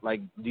copy? Like,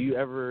 do you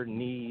ever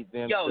need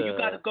them? Yo, to... you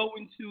got to go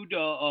into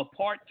the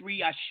part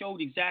 3. I showed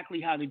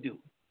exactly how to do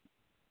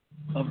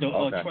of the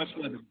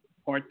trustworthy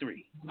part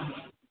 3.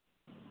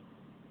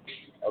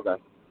 Okay.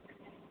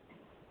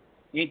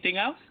 Anything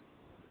else?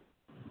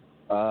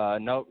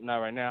 Nope, not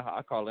right now.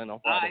 I'll call in on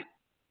Friday. All right.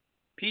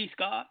 Peace,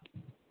 God.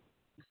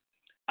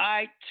 All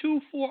right,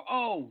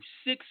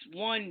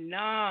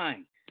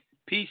 240-619.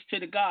 Peace to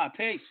the God.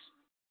 Peace.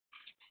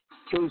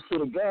 Peace to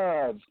the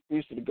gods.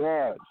 Peace to the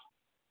gods.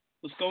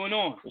 What's going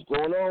on? What's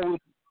going on?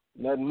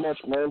 Nothing much,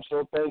 man. I'm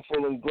so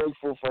thankful and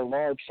grateful for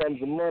large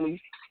sums of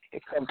money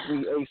that come to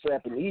me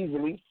ASAP and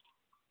easily.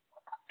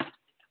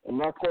 And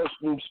my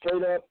question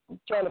straight up, I'm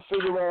trying to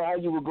figure out how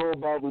you would go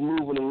about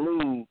removing a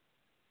lien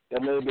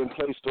that may have been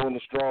placed on the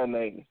straw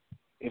name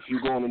if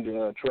you're going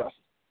into trust.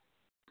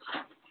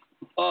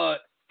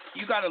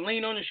 You got a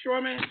lien on the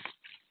straw man?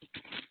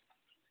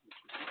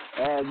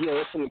 Yeah,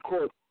 it's in the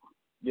court.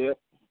 Yep.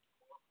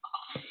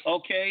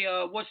 Okay,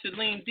 what's the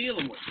lien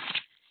dealing with?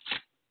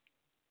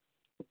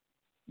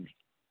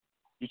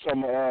 You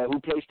talking about who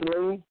placed the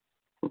lien?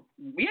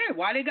 Yeah,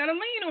 why they got a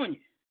lien on you?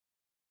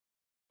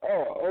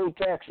 Oh, old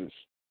taxes.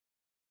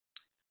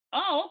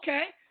 Oh,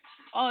 okay.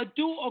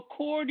 Do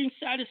accord in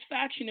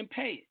satisfaction and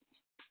pay it.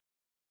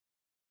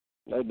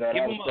 No doubt.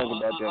 I was talking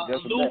about that.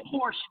 That's a little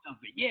portion of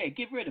it. Yeah,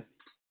 get rid of it.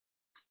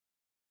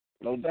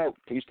 No doubt.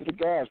 Peace to the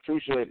guys.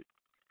 Appreciate it.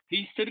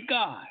 Peace to the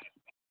God.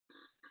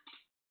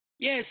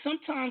 Yeah,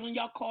 sometimes when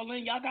y'all call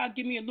in, y'all got to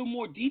give me a little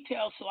more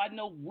detail so I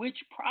know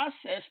which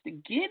process to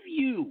give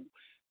you.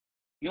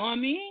 You know what I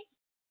mean?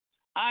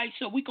 All right,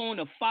 so we going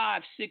to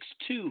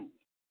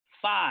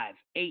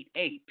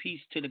 562-588.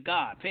 Peace to the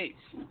God. Peace.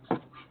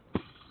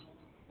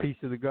 Peace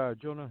to the God,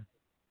 Jonah.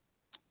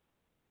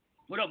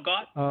 What up,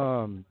 God?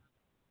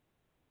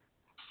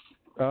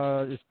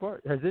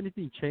 Has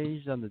anything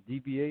changed on the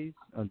DBAs,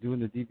 on doing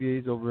the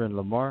DBAs over in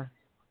Lamar?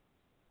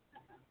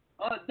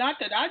 Not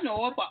that I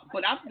know of,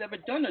 but I've never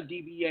done a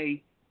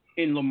DBA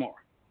in Lamar.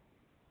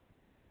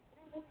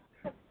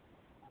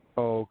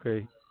 Oh,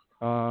 okay.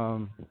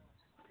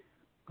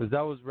 Because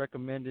that was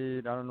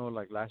recommended, I don't know,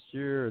 like last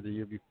year or the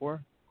year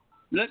before.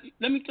 Let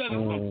me tell you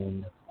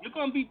something. You're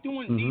going to be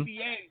doing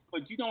DBA,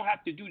 but you don't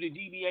have to do the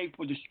DBA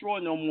for the straw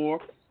no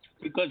more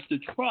because the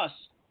trust,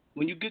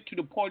 when you get to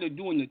the part of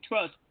doing the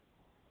trust,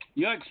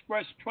 your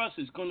express trust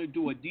is going to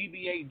do a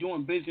DBA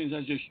doing business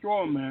as your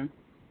straw man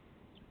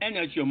and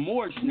as your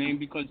mortgage name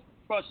because the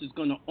trust is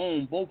going to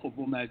own both of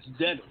them as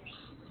debtors.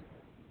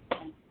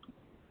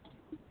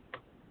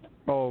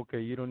 Oh,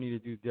 okay. You don't need to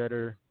do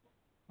debtor.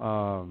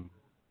 Debtor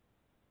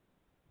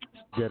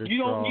you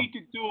don't straw. need to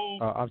do.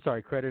 I'm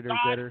sorry, creditor,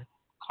 debtor.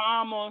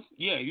 Comma.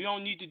 Yeah, you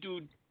don't need to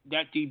do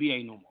that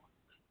DBA no more.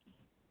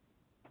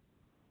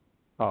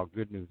 Oh,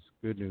 good news.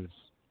 Good news.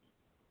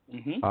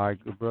 Mm-hmm. All right,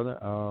 good brother.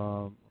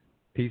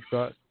 Peace,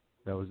 God.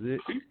 That was it.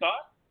 Peace,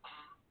 God.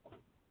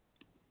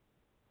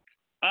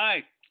 All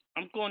right.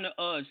 I'm going to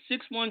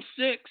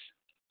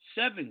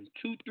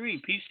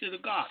 616-723. Peace to the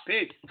God.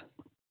 Peace.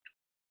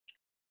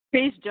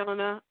 Peace,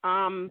 Jonah.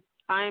 I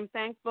am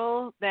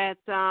thankful that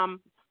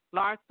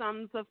large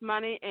sums of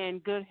money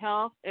and good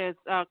health is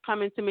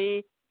coming to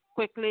me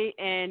quickly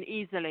and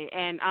easily.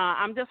 And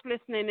I'm just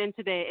listening in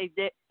today.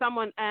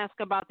 Someone asked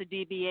about the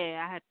DBA.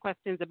 I had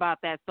questions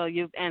about that, so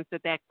you've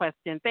answered that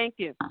question. Thank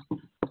you.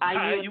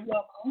 You're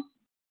welcome.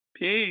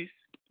 Peace.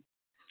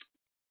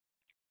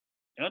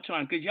 Y'all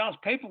trying to get y'all's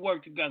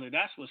paperwork together.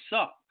 That's what's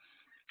up.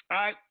 All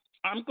right.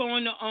 I'm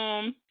going to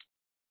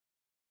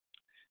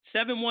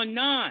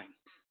 719-301.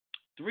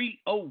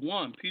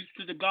 Peace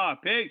to the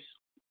God. Peace.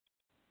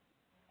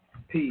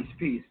 Peace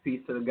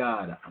to the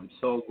God. I'm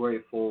so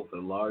grateful for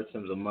the large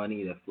sums of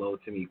money that flow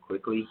to me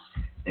quickly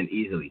and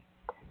easily.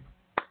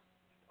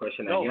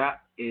 Question I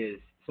got is,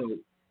 so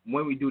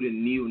when we do the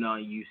new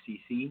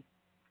non-UCC,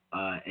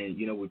 and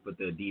we put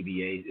the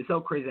DBAs, it's so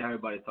crazy how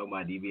everybody's talking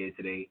about DBAs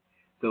today.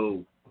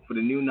 So for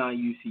the new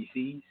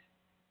non-UCCs,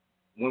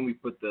 when we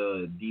put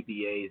the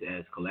DBAs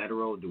as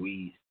collateral, do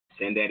we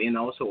send that in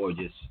also, or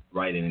just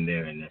write it in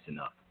there and that's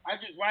enough? I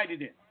just write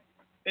it in.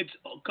 It's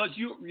because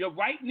you're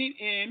writing it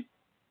in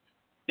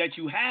that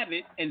you have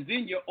it, and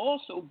then you're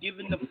also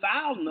giving the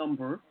file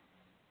number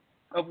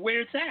of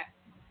where it's at.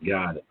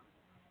 Got it.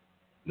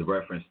 The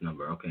reference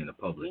number, okay, in the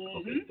public. Mm-hmm.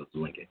 Okay, let's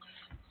link it.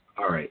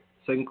 All right.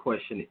 Second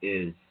question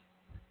is,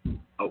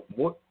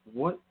 what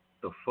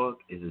the fuck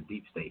is a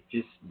deep state?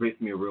 Just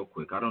brief me real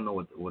quick. I don't know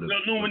what a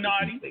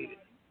Illuminati. deep state is.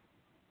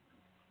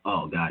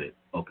 Oh, got it.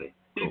 Okay.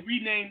 They Cool.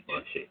 renamed Oh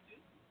it. shit.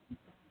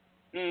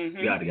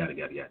 Mm-hmm. Got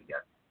it.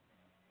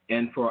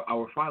 And for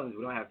our filings,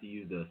 we don't have to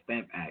use the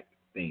Stamp Act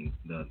thing,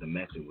 the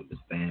method with the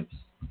stamps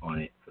on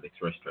it for the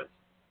express trust.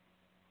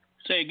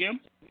 Say again?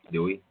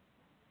 Do we?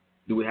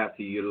 Do we have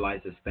to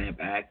utilize the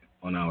Stamp Act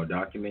on our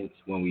documents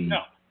when we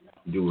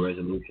do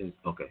resolutions?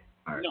 Okay.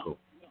 All right, cool.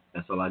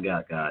 That's all I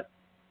got, God.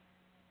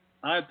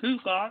 All right, peace,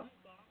 God.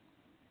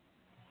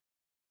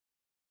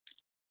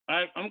 All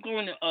right, I'm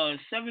going to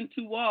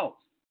 720-227.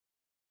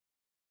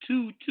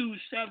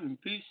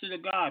 Peace to the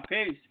God.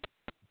 Peace.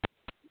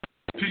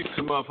 Peace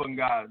to motherfucking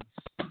God.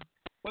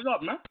 What's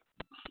up, man?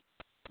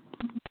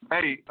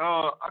 Hey,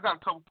 I got a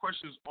couple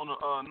questions on the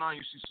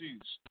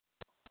non-UCCs.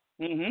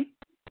 Mm-hmm.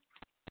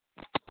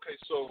 Okay,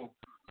 so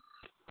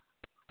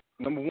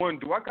number one,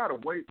 do I gotta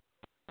wait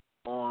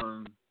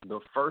on the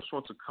first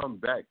one to come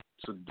back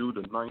to do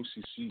the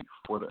 9CC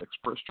for the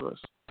express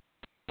trust?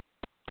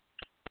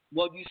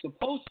 Well, you're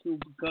supposed to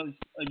because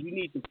you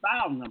need the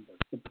file number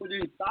to put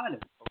inside of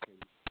it.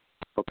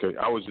 Okay,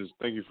 I was just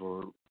thank you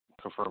for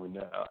confirming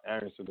that. I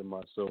answered it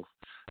myself.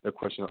 That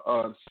question.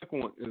 The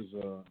second one is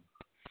oh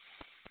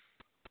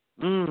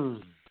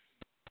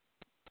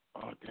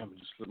damn, it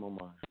just slipped my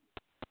mind.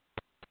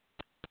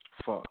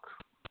 Fuck.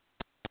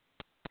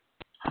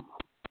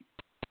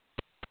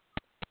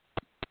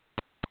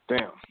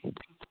 Damn.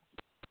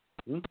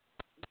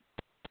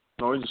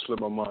 No, it just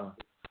slipped my mind.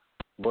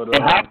 But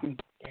it happens.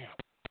 Damn.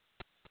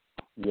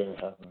 Yeah, it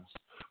happens.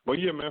 But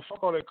yeah, man,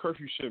 fuck all that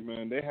curfew shit,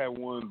 man. They had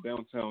one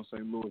downtown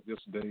St. Louis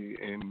yesterday,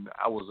 and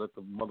I was at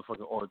the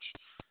motherfucking arch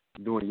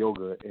doing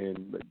yoga,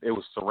 and it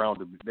was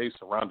surrounded. They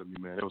surrounded me,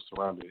 man. They was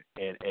surrounded,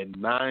 and at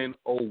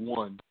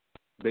 9:01,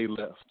 they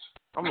left.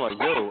 I'm like,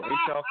 yo,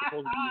 ain't y'all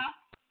supposed to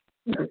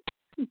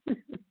be?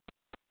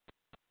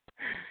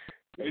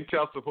 Ain't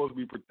y'all supposed to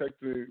be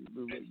protecting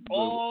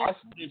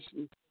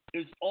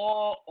It's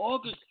all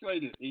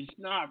orchestrated. It's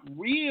not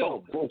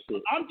real. Oh,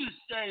 I'm just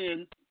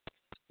saying,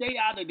 stay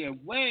out of their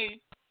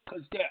way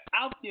because they're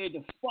out there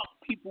to fuck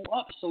people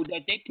up so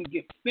that they can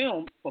get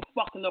filmed for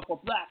fucking up a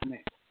black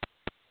man.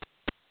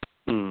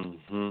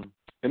 Mm-hmm.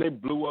 And they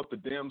blew up the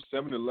damn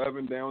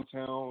 7-Eleven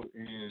downtown,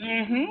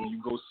 and when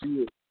you go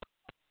see it,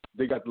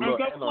 they got the little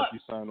anarchy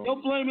sign on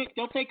They'll blame it.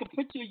 They'll take a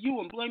picture of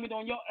you and blame it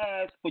on your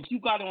ass, but you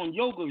got on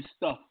yoga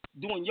stuff,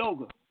 doing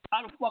yoga.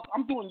 How the fuck?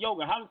 I'm doing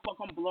yoga. How the fuck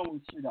I'm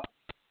blowing shit up?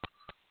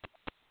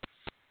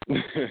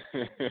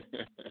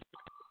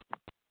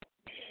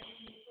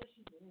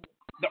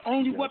 The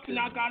only weapon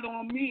I got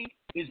on me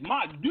is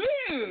my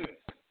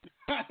dick.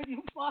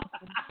 You fuck.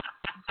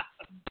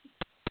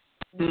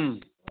 What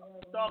you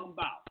talking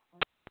about?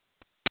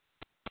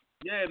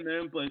 Yeah,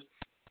 man, but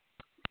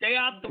stay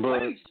out the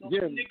way so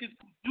niggas can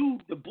do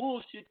the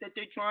bullshit that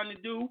they're trying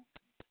to do,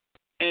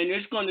 and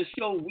it's going to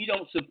show we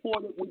don't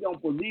support it, we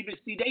don't believe it.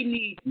 See, they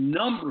need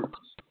numbers.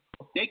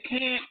 They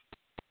can't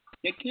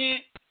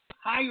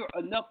hire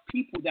enough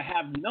people to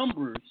have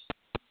numbers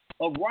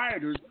of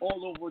rioters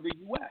all over the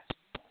U.S.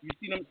 You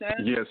see what I'm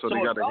saying? Yeah, so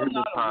they got to if y'all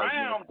not hypnotize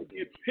around to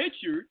get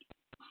pictured,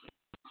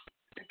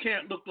 it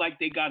can't look like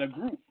they got a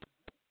group.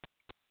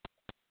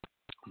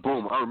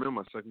 Boom, I remember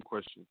my second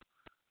question.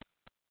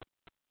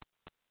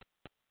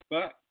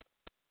 But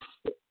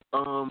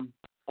on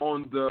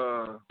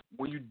the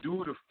when you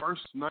do the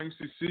first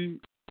 9CC,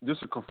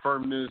 just to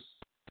confirm this,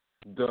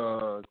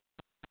 the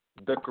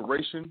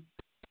decoration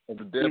of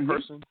the dead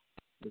person,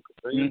 the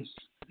conveyance.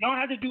 You don't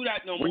have to do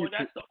that no more.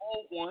 That's the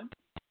old one.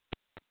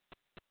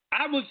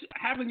 I was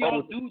having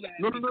y'all do that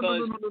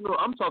because No.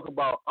 I'm talking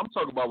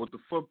about with the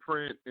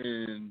footprint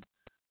and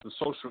the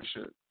social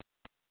shit.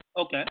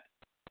 Okay.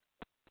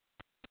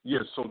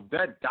 Yeah, so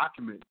that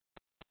document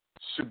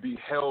should be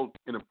held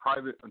in a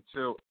private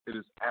until it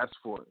is asked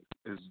for,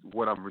 is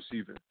what I'm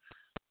receiving.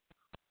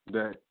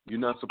 That you're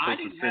not supposed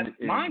to send it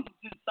in. Mine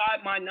is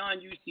inside my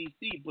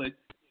non-UCC, but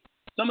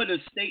some of the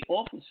state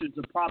officers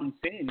are probably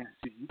saying that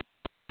to you.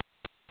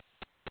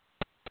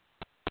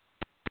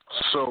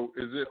 So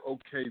is it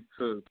okay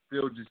to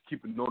still just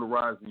keep it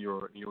notarized in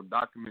your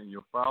document, in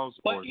your files?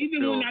 But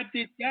even when I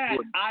did that,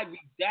 I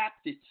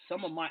redacted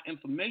some of my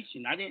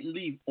information. I didn't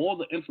leave all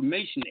the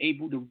information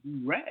able to be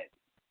read.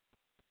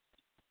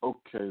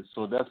 Okay,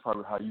 so that's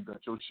probably how you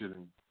got your shit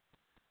in.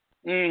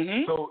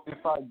 Mm-hmm. So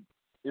if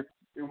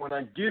when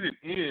I get it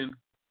in,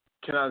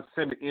 can I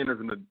send it in as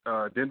an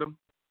addendum?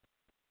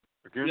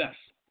 Again? Yes.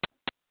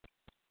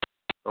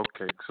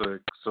 Okay,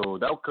 so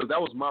that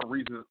was my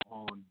reason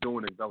on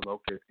doing it. I was like,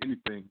 okay, if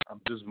anything,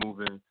 I'm just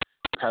moving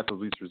path of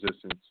least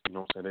resistance. You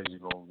know what I'm saying? Then you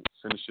go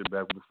send the shit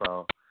back with the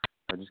file.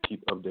 I just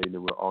keep updating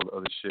it with all the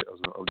other shit I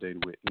was gonna update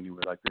it with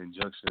anyway, like the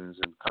injunctions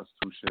and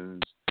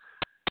constitutions,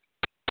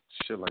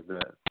 shit like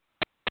that.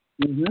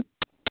 Mhm.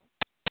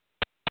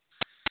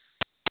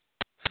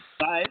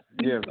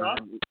 Yeah,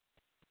 man.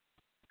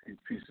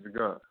 Peace to the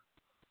God.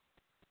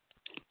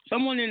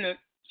 Someone in the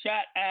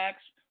chat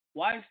asked,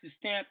 Why is the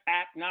Stamp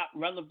Act not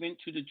relevant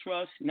to the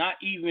trust? Not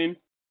even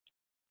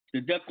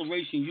the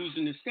declaration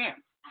using the stamp.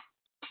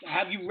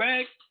 Have you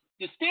read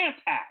the Stamp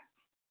Act?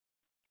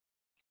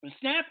 The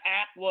Stamp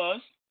Act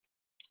was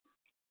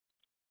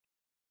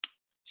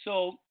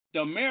so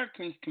the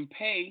Americans can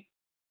pay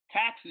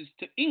taxes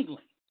to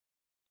England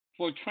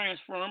for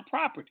transferring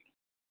property.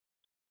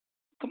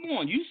 Come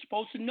on, you're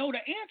supposed to know the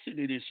answer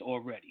to this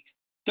already.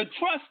 The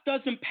trust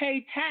doesn't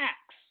pay tax.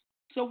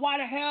 So why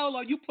the hell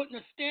are you putting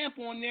a stamp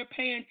on there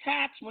paying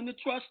tax when the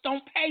trust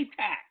don't pay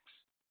tax?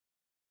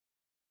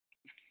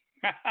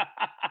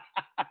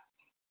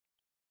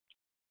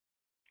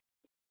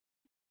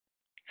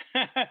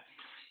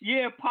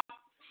 Yeah,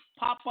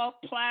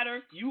 pop-up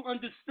platter. You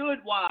understood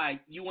why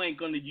you ain't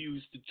going to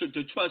use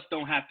the trust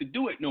don't have to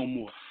do it no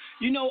more.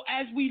 You know,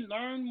 as we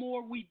learn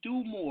more, we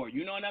do more.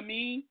 You know what I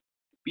mean?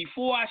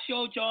 Before I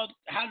showed y'all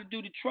how to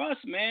do the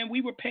trust, man,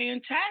 we were paying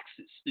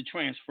taxes to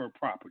transfer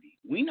property.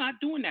 We not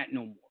doing that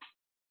no more.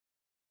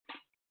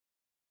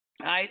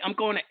 All right, I'm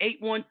going to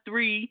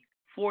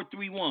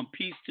 813-431.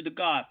 Peace to the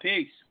God.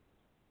 Peace.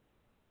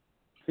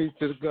 Peace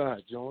to the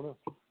God, Jonah.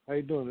 How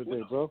you doing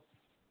today, bro?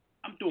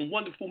 I'm doing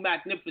wonderful,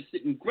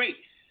 magnificent, and great.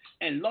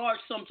 And large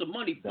sums of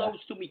money flows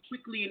to me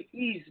quickly and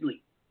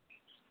easily.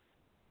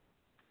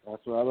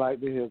 That's what I like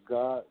to hear,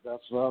 God.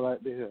 That's what I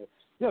like to hear.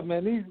 Yeah,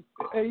 man.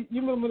 Hey,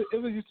 you remember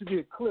it used to be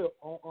a clip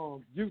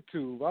on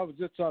YouTube. I was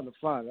just trying to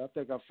find it. I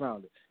think I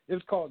found it. It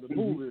was called the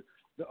movie.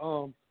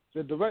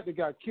 The director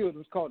got killed. It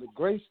was called The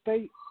Gray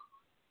State.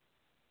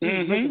 He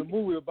was making a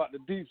movie about the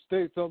deep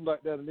state, something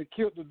like that, and they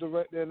killed the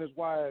director and his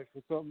wife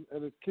or something,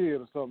 and his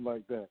kid or something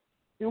like that.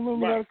 You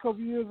remember that a couple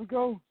years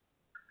ago?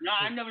 No,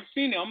 I never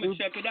seen it. I'm gonna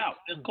check it out.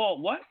 It's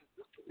called what?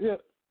 Yeah,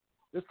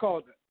 it's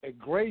called A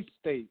Gray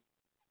State.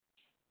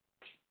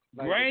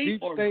 Like gray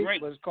deep or state, gray?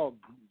 But it's called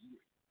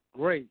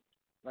gray,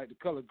 like the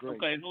color gray.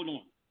 Okay, hold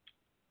on.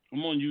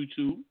 I'm on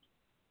YouTube.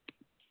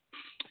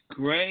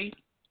 Gray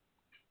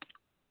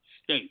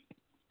State.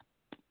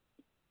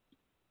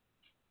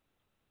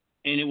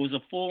 And it was a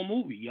full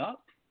movie,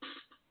 yup.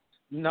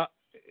 No,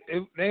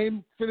 they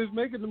ain't finished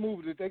making the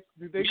movie. They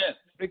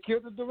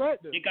killed the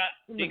director.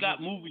 They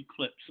got movie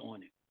clips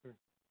on it.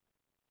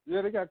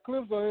 Yeah, they got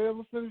clips on it. They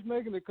never finished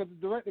making it because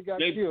the director got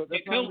killed. They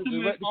killed him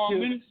in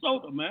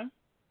Minnesota, man.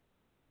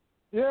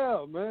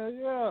 Yeah, man.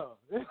 Yeah.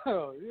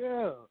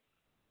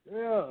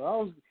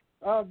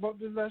 I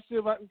bumped into that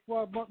shit right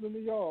before I bumped into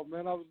y'all,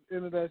 man. I was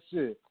into that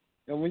shit.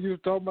 And when you were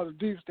talking about the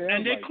deep state,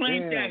 and they like,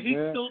 claimed that he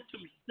man. killed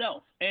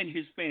himself and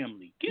his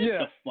family. Get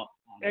the fuck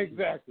out of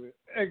Exactly,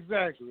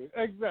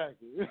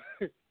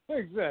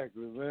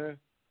 man.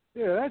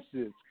 Yeah, that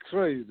shit's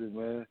crazy,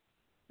 man.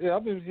 Yeah,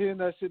 I've been hearing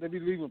that shit. They be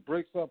leaving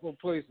bricks up on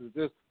places.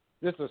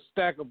 Just a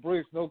stack of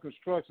bricks, no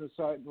construction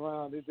site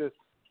around. They just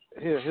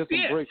here's some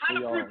bricks for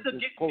y'all. How the bricks are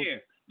getting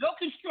there? No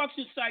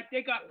construction site.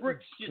 They got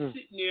bricks just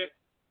sitting there,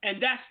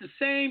 and that's the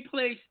same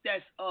place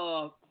that's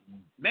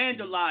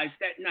vandalized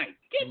that night.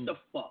 Get the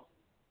fuck.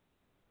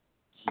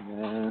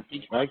 Man,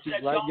 like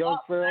young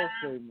Pharaoh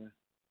say, man.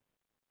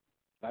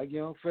 Like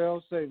young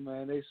Pharaoh say,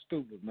 man, they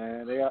stupid,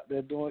 man. They out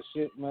there doing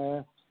shit,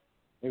 man.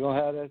 They're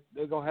gonna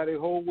have their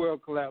whole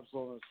world collapse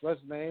on us.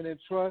 Especially they ain't in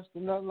trust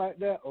or nothing like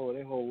that. Oh,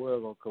 their whole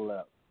world gonna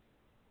collapse.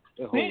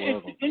 Their whole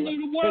world It's the end of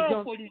the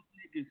world for these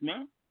niggas,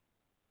 man.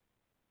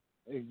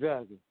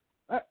 Exactly.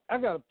 I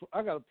got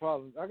a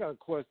problem. I got a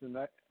question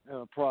and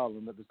a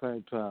problem at the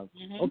same time.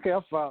 Mm-hmm. Okay, I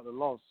filed a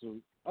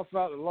lawsuit.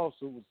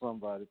 With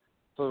somebody.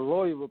 So the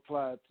lawyer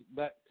replied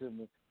back to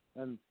me,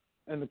 and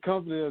the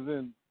company is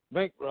in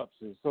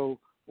bankruptcy. So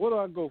where do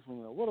I go from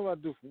there? What do I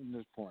do from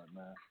this point,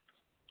 man?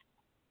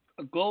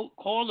 Go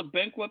call the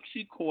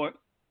bankruptcy court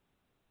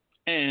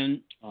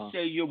and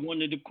say you're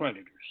one of the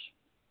creditors.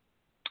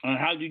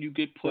 How did you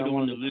get put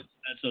on the list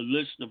as a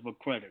list of a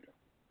creditor?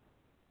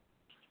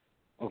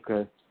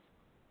 Okay.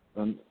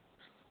 And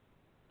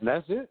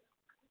that's it?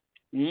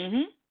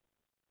 Mm-hmm.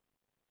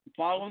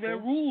 Follow their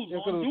rules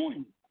on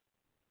doing it.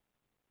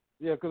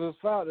 Yeah, because it was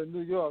filed in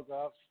New York.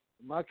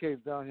 My case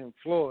down here in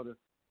Florida.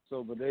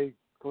 But they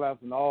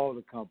collapsing all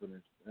the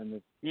companies, and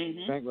the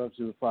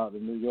bankruptcy was filed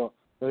in New York.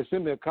 So they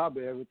sent me a copy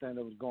of everything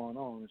that was going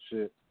on and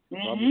shit. So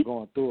I've been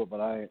going through it, but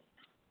I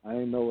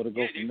ain't know where to go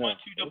from there. They want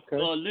you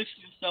to list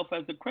yourself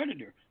as a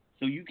creditor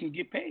so you can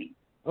get paid.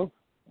 Oh,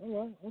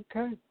 all right,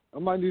 okay. I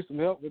might need some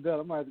help with that.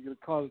 I might have to get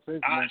a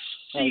consultation.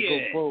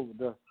 Shit. Go forward with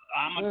that.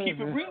 I'm going to keep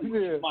it real with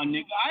you, my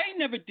nigga. I ain't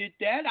never did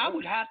that. I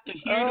would have to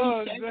hear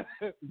them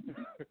say.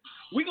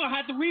 We're going to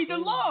have to read the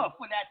law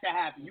for that to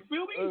happen. You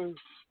feel me?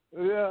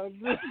 Yeah.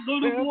 That's a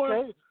little more.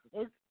 Okay.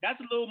 That's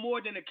a little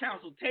more than a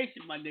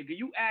consultation, my nigga.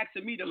 You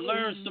asking me to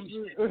learn some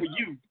shit for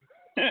you.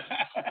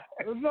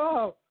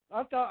 No.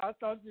 I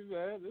thought you,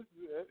 man.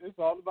 It's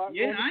all about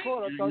going to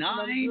court.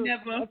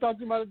 I thought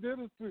you might have did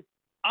this too.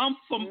 I'm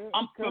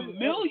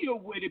familiar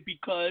with it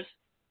because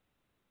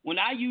when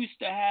I used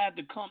to have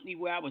the company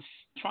where I was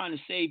trying to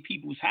save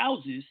people's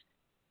houses,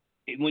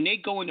 when they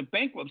go into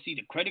bankruptcy,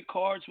 the credit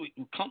cards,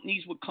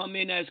 companies would come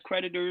in as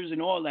creditors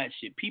and all that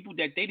shit. People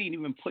that they didn't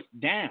even put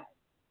down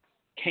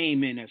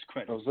came in as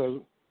creditors.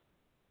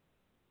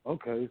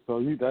 Okay,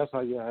 so that's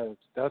how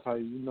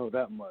you know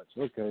that much.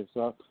 Okay,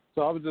 so I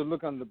was just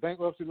looking at the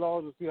bankruptcy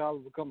laws to see how I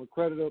would become a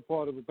creditor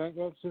part of a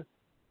bankruptcy.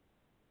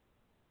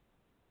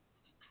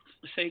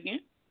 Say again?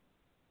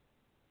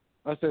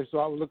 I said, so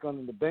I would look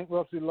under the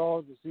bankruptcy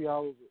laws to see how I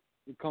would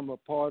become a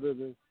part of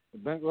the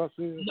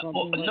bankruptcy or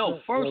something like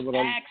that? First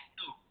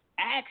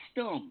ask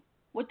them.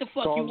 What the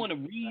fuck, you want to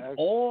read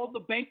all the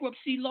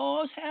bankruptcy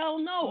laws? Hell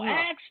no,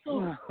 ask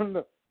them.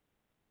 No.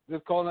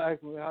 Just call and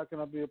ask me, how can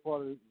I be a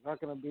part of it? How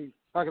can I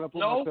put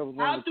myself as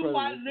one of the creditors? How do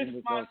I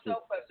list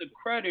myself as a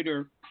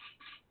creditor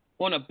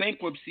on a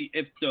bankruptcy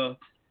if the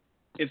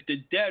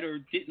debtor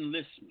didn't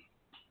list me?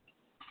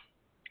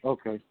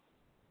 Okay.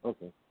 All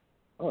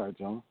right,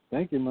 John.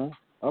 Thank you, man.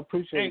 I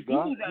appreciate it,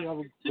 God. You have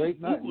a great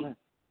night, man.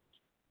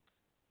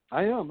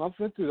 I am. I'm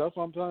fit to. That's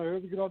why I'm trying to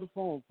hurry to get off the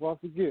phone before I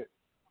forget.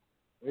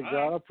 Hey,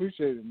 God, I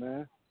appreciate it,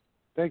 man.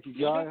 Thank you,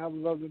 God. Have a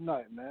lovely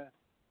night, man.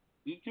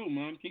 You too,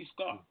 man. Peace,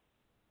 God.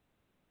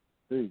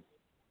 Peace.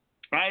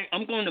 All right,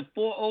 I'm going to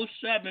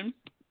 407-668.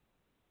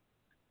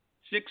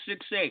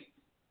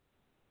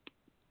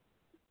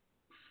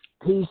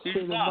 Peace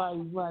to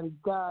the mighty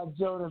God,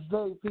 Jonah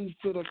Bay. Peace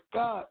to the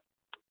God.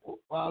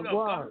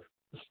 Wagwan.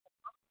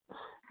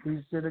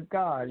 Peace to the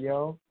God,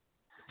 yo.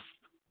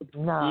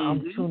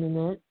 I'm tuning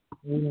in.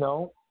 You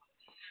know,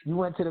 you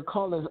went to the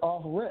callers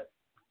off rip.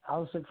 I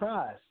was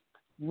surprised.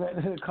 You went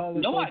to the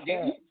callers. No, I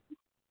didn't.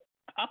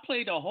 I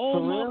played a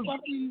whole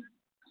motherfucking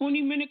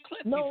 20-minute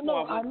clip. No,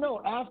 I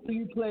know. After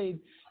you played,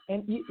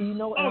 and you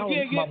know,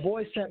 my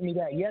boy sent me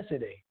that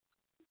yesterday.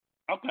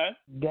 Okay.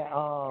 That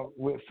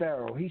with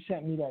Pharaoh, he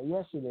sent me that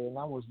yesterday, and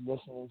I was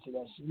listening to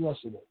that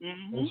yesterday.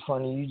 It's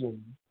funny you just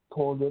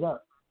pulled it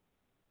up.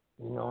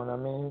 You know what I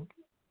mean?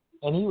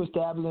 And he was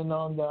dabbling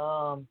on the.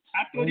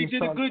 I thought he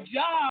did a good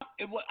job.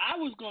 I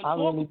was going to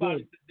talk about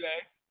it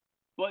today,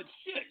 but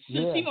shit,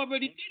 since he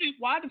already did it,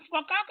 why the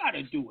fuck I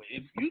gotta do it?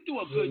 If you do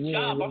a good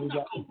job, I'm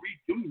not gonna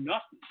redo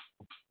nothing.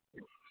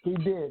 He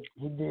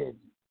did.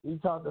 He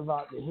talked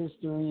about the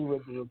history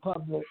with the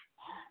Republic.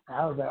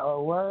 I was like,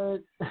 oh,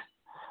 word. I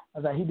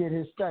was like, he did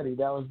his study.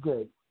 That was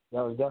good.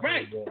 That was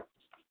definitely good.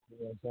 You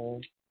know what I'm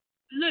saying?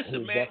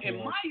 Listen, man, in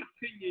my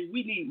opinion,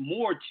 we need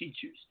more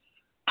teachers.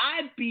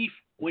 I beef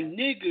when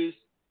niggas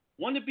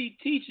want to be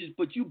teachers,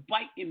 but you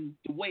bite in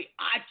the way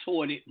I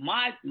taught it,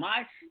 my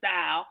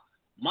style,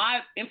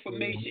 my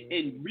information,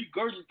 and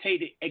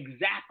regurgitate it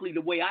exactly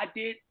the way I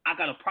did. I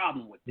got a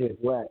problem with it.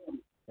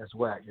 That's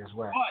whack.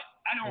 But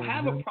I don't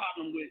have a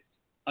problem with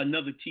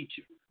another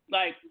teacher.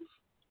 Like,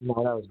 no,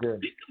 that was good.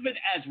 Think of it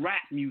as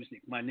rap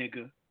music, my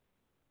nigga.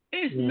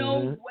 There's no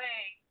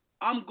way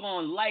I'm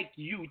going to like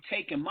you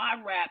taking my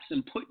raps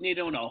and putting it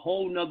on a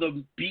whole nother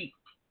beat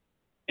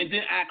and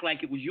then act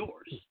like it was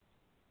yours.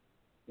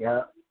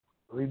 Yeah,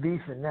 we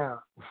beefing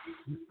now.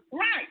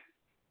 Right.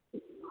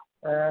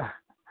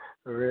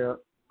 For real.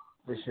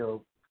 For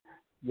sure.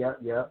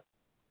 Yep.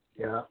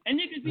 And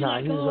niggas be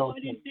like, oh, I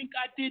didn't think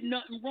I did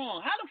nothing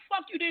wrong. How the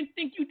fuck you didn't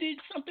think you did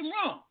something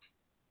wrong?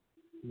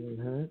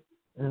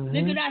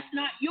 Nigga, that's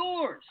not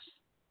yours.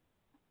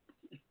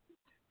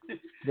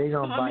 They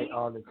gonna bite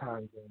all the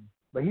time, man.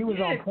 But he was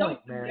on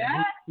point, man.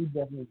 He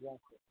definitely got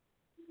it.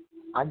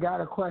 I got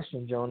a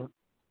question, Jonah.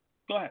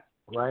 Go ahead.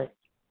 Right?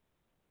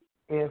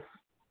 If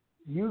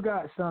you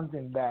got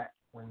something back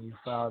when you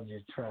filed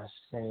your trust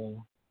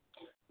saying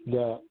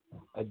that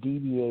a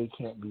DBA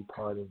can't be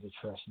part of the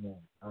trust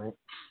name, right?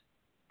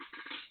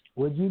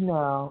 Would you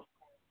now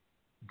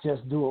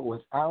just do it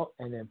without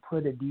and then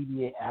put a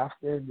DBA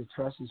after the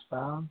trust is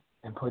filed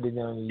and put it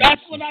on your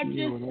That's what I just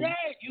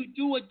said. You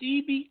do a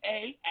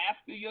DBA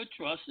after your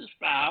trust is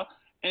filed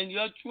and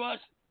your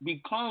trust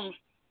becomes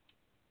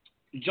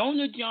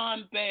Jonah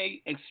John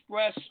Bay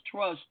Express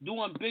Trust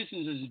doing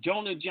business as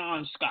Jonah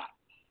John Scott.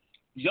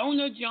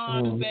 Jonah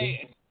John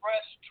Bay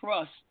Express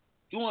Trust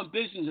doing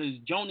business as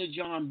Jonah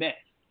John Bay.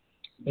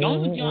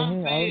 Jonah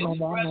John Bay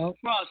Express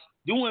Trust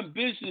doing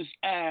business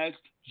as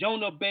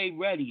Jonah Bay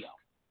Radio.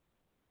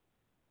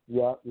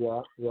 Yeah.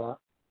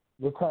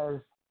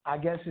 Because I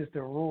guess it's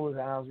the rules,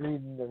 and I was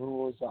reading the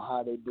rules of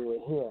how they do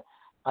it here.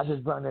 I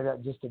just brought it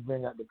up just to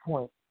bring up the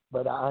point,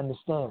 but I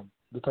understand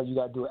because you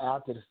got to do it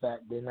after the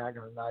fact. They're not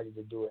going to allow you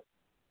to do it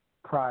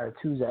prior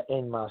to that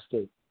in my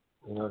state.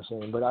 You know what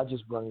I'm saying? But I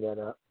just brought that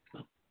up.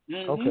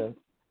 Okay.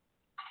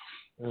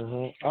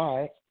 All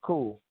right.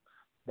 Cool.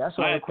 That's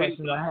all the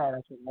questions I had.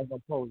 I think I'm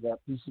going to pose that.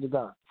 Peace to the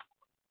God.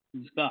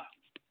 Peace to God.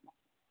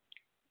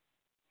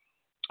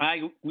 All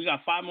right, we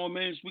got 5 more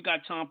minutes. We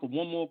got time for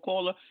one more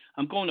caller.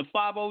 I'm going to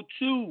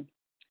 502-644.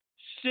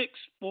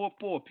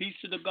 Peace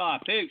to the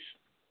God. Peace.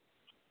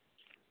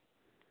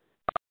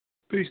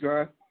 Peace,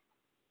 God.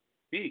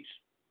 Peace.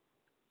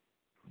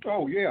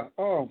 Oh, yeah.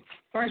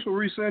 Thanks for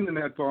resending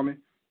that for me.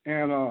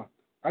 And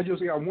I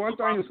just got one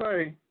thing to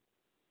say.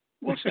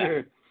 What's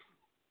that?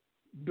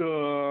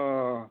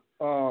 The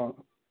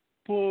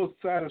full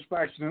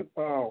satisfaction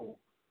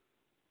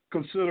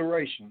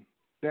consideration,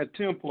 that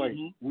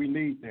template, we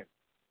need that.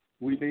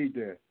 We need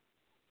that.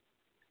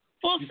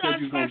 Full you said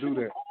you was going to do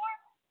that.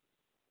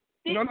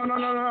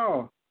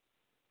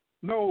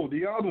 No,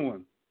 the other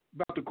one.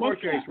 about the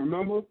court case,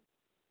 remember?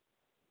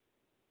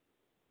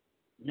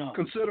 No.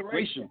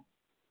 Consideration.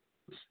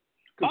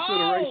 Oh,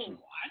 I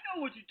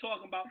know what you're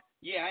talking about.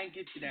 Yeah, I ain't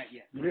get to that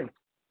yet. Yeah.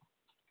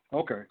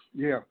 Okay.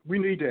 Yeah, we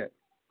need that.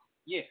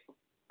 Yeah,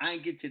 I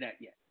ain't get to that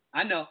yet.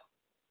 I know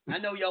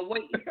y'all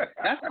waiting.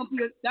 That's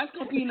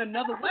gonna be in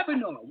another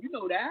webinar. You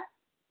know that.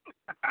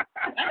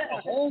 That's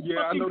a whole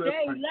fucking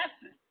day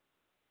lesson.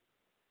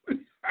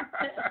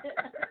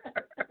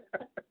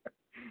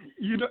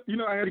 You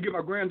know, I had to get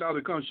my granddaughter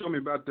to come show me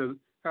about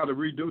how to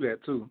redo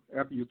that too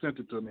after you sent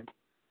it to me.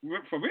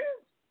 For real?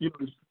 You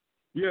know,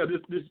 yeah,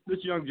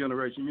 this young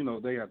generation, you know,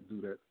 they have to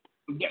do that.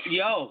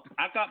 Yo,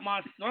 I got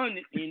my son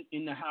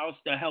in the house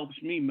that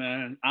helps me,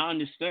 man. I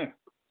understand.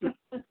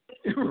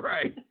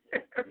 Right.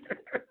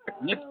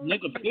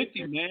 Nigga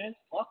 50, man.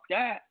 Fuck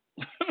that.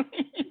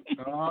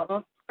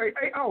 Hey,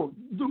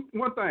 look,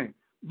 one thing.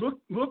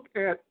 Look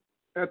at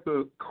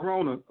the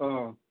Corona.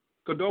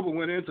 Cordoba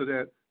went into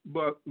that,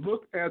 but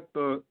look at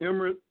the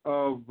emirate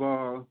of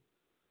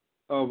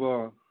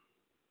what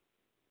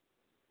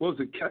was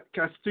it,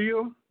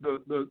 Castile?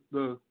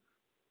 The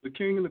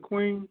king and the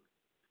queen.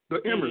 The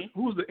emirate.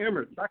 Mm-hmm. Who's the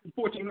emirate? Back in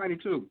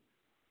 1492.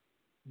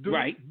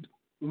 Right.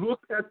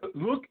 Look at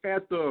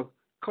the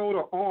coat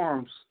of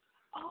arms.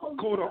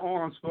 Coat of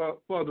arms for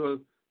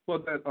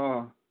that.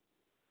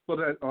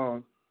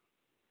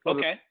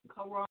 Okay.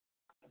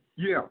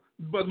 Yeah,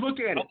 but look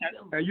at it,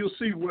 and you'll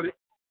see what it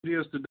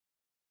is today.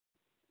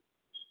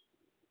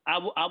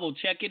 I will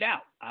check it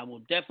out. I will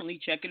definitely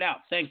check it out.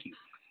 Thank you.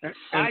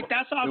 All right,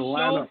 that's our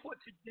show for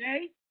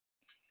today.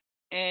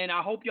 And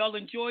I hope y'all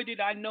enjoyed it.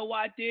 I know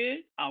I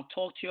did. I'll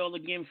talk to y'all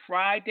again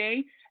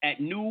Friday at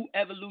New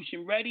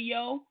Evolution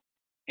Radio.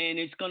 And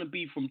it's going to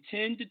be from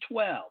 10 to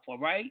 12, all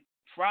right?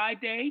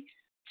 Friday,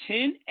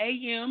 10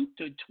 a.m.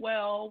 to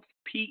 12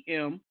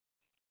 p.m.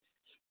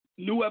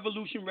 New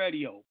Evolution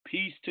Radio.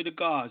 Peace to the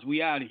gods.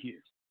 We out of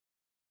here.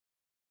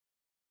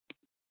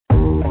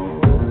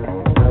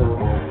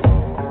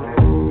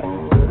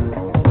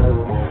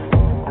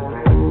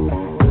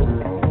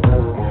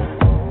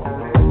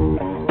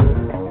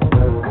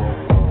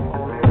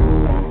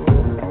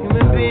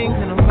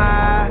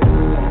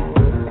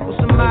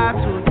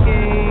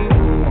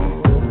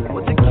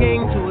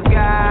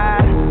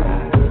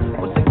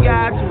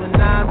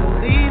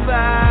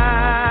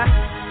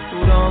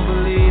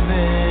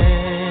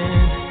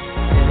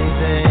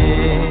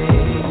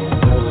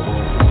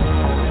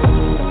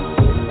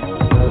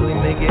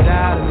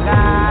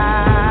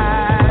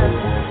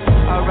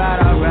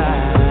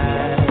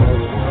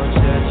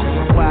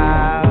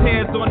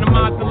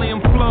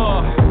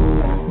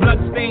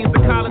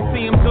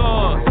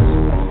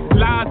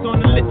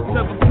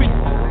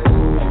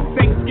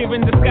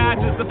 Thanksgiving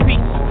disguised as a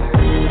feast.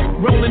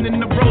 Rolling in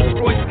the Rolls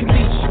Royce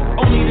Caniche.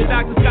 Only the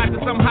doctors got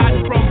this, I'm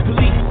hiding from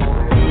police.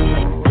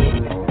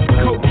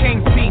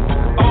 Cocaine seats,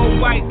 all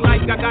white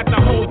like I got the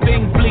whole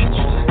thing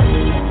bleached.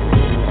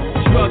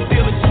 Drug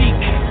dealer chic.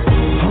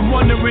 I'm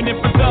wondering if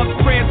a dove's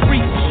prayers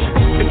reach.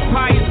 It's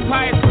pious,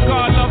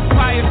 God loves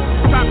pious.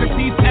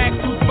 Socrates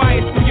asked who's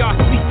biased, who y'all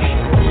seek.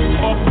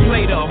 Off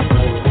Plato,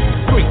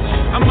 preach.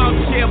 I'm out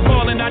here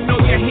balling, I know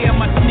you hear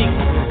my sneak.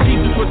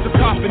 Jesus was the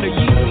carpenter,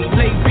 Yeezy,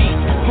 lay beat.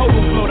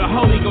 Overflow the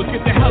Holy Ghost,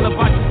 get the hell up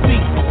out your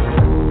seat.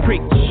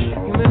 Preach.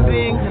 Human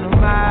beings in a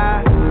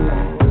mob.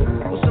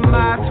 What's a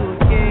mob to a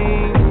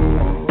king?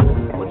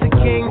 What's a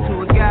king to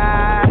a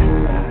god?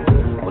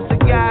 What's a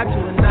god to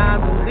a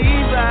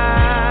non-believer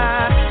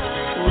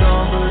who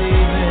don't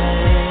believe in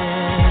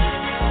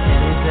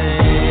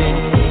anything?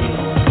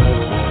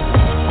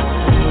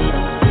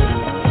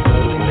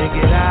 We make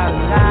it out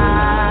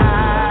alive.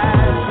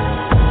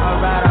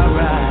 Alright.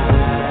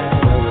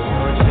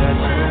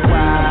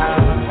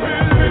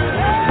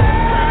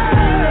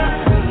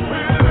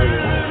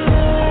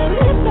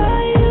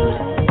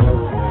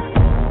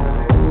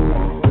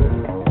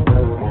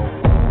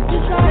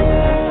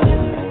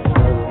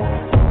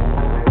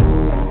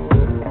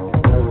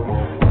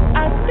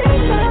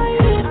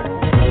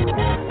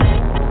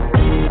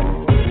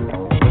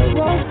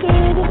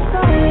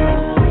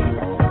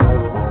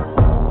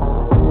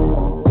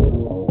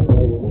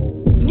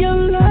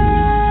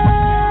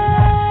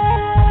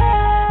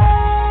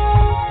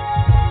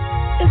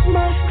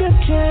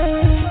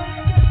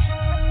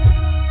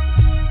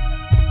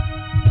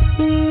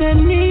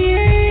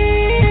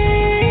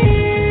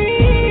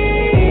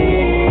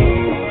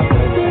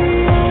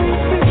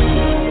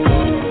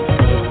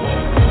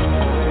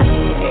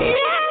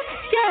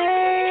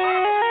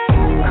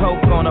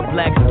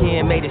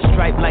 Made a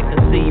stripe like a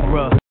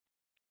zebra.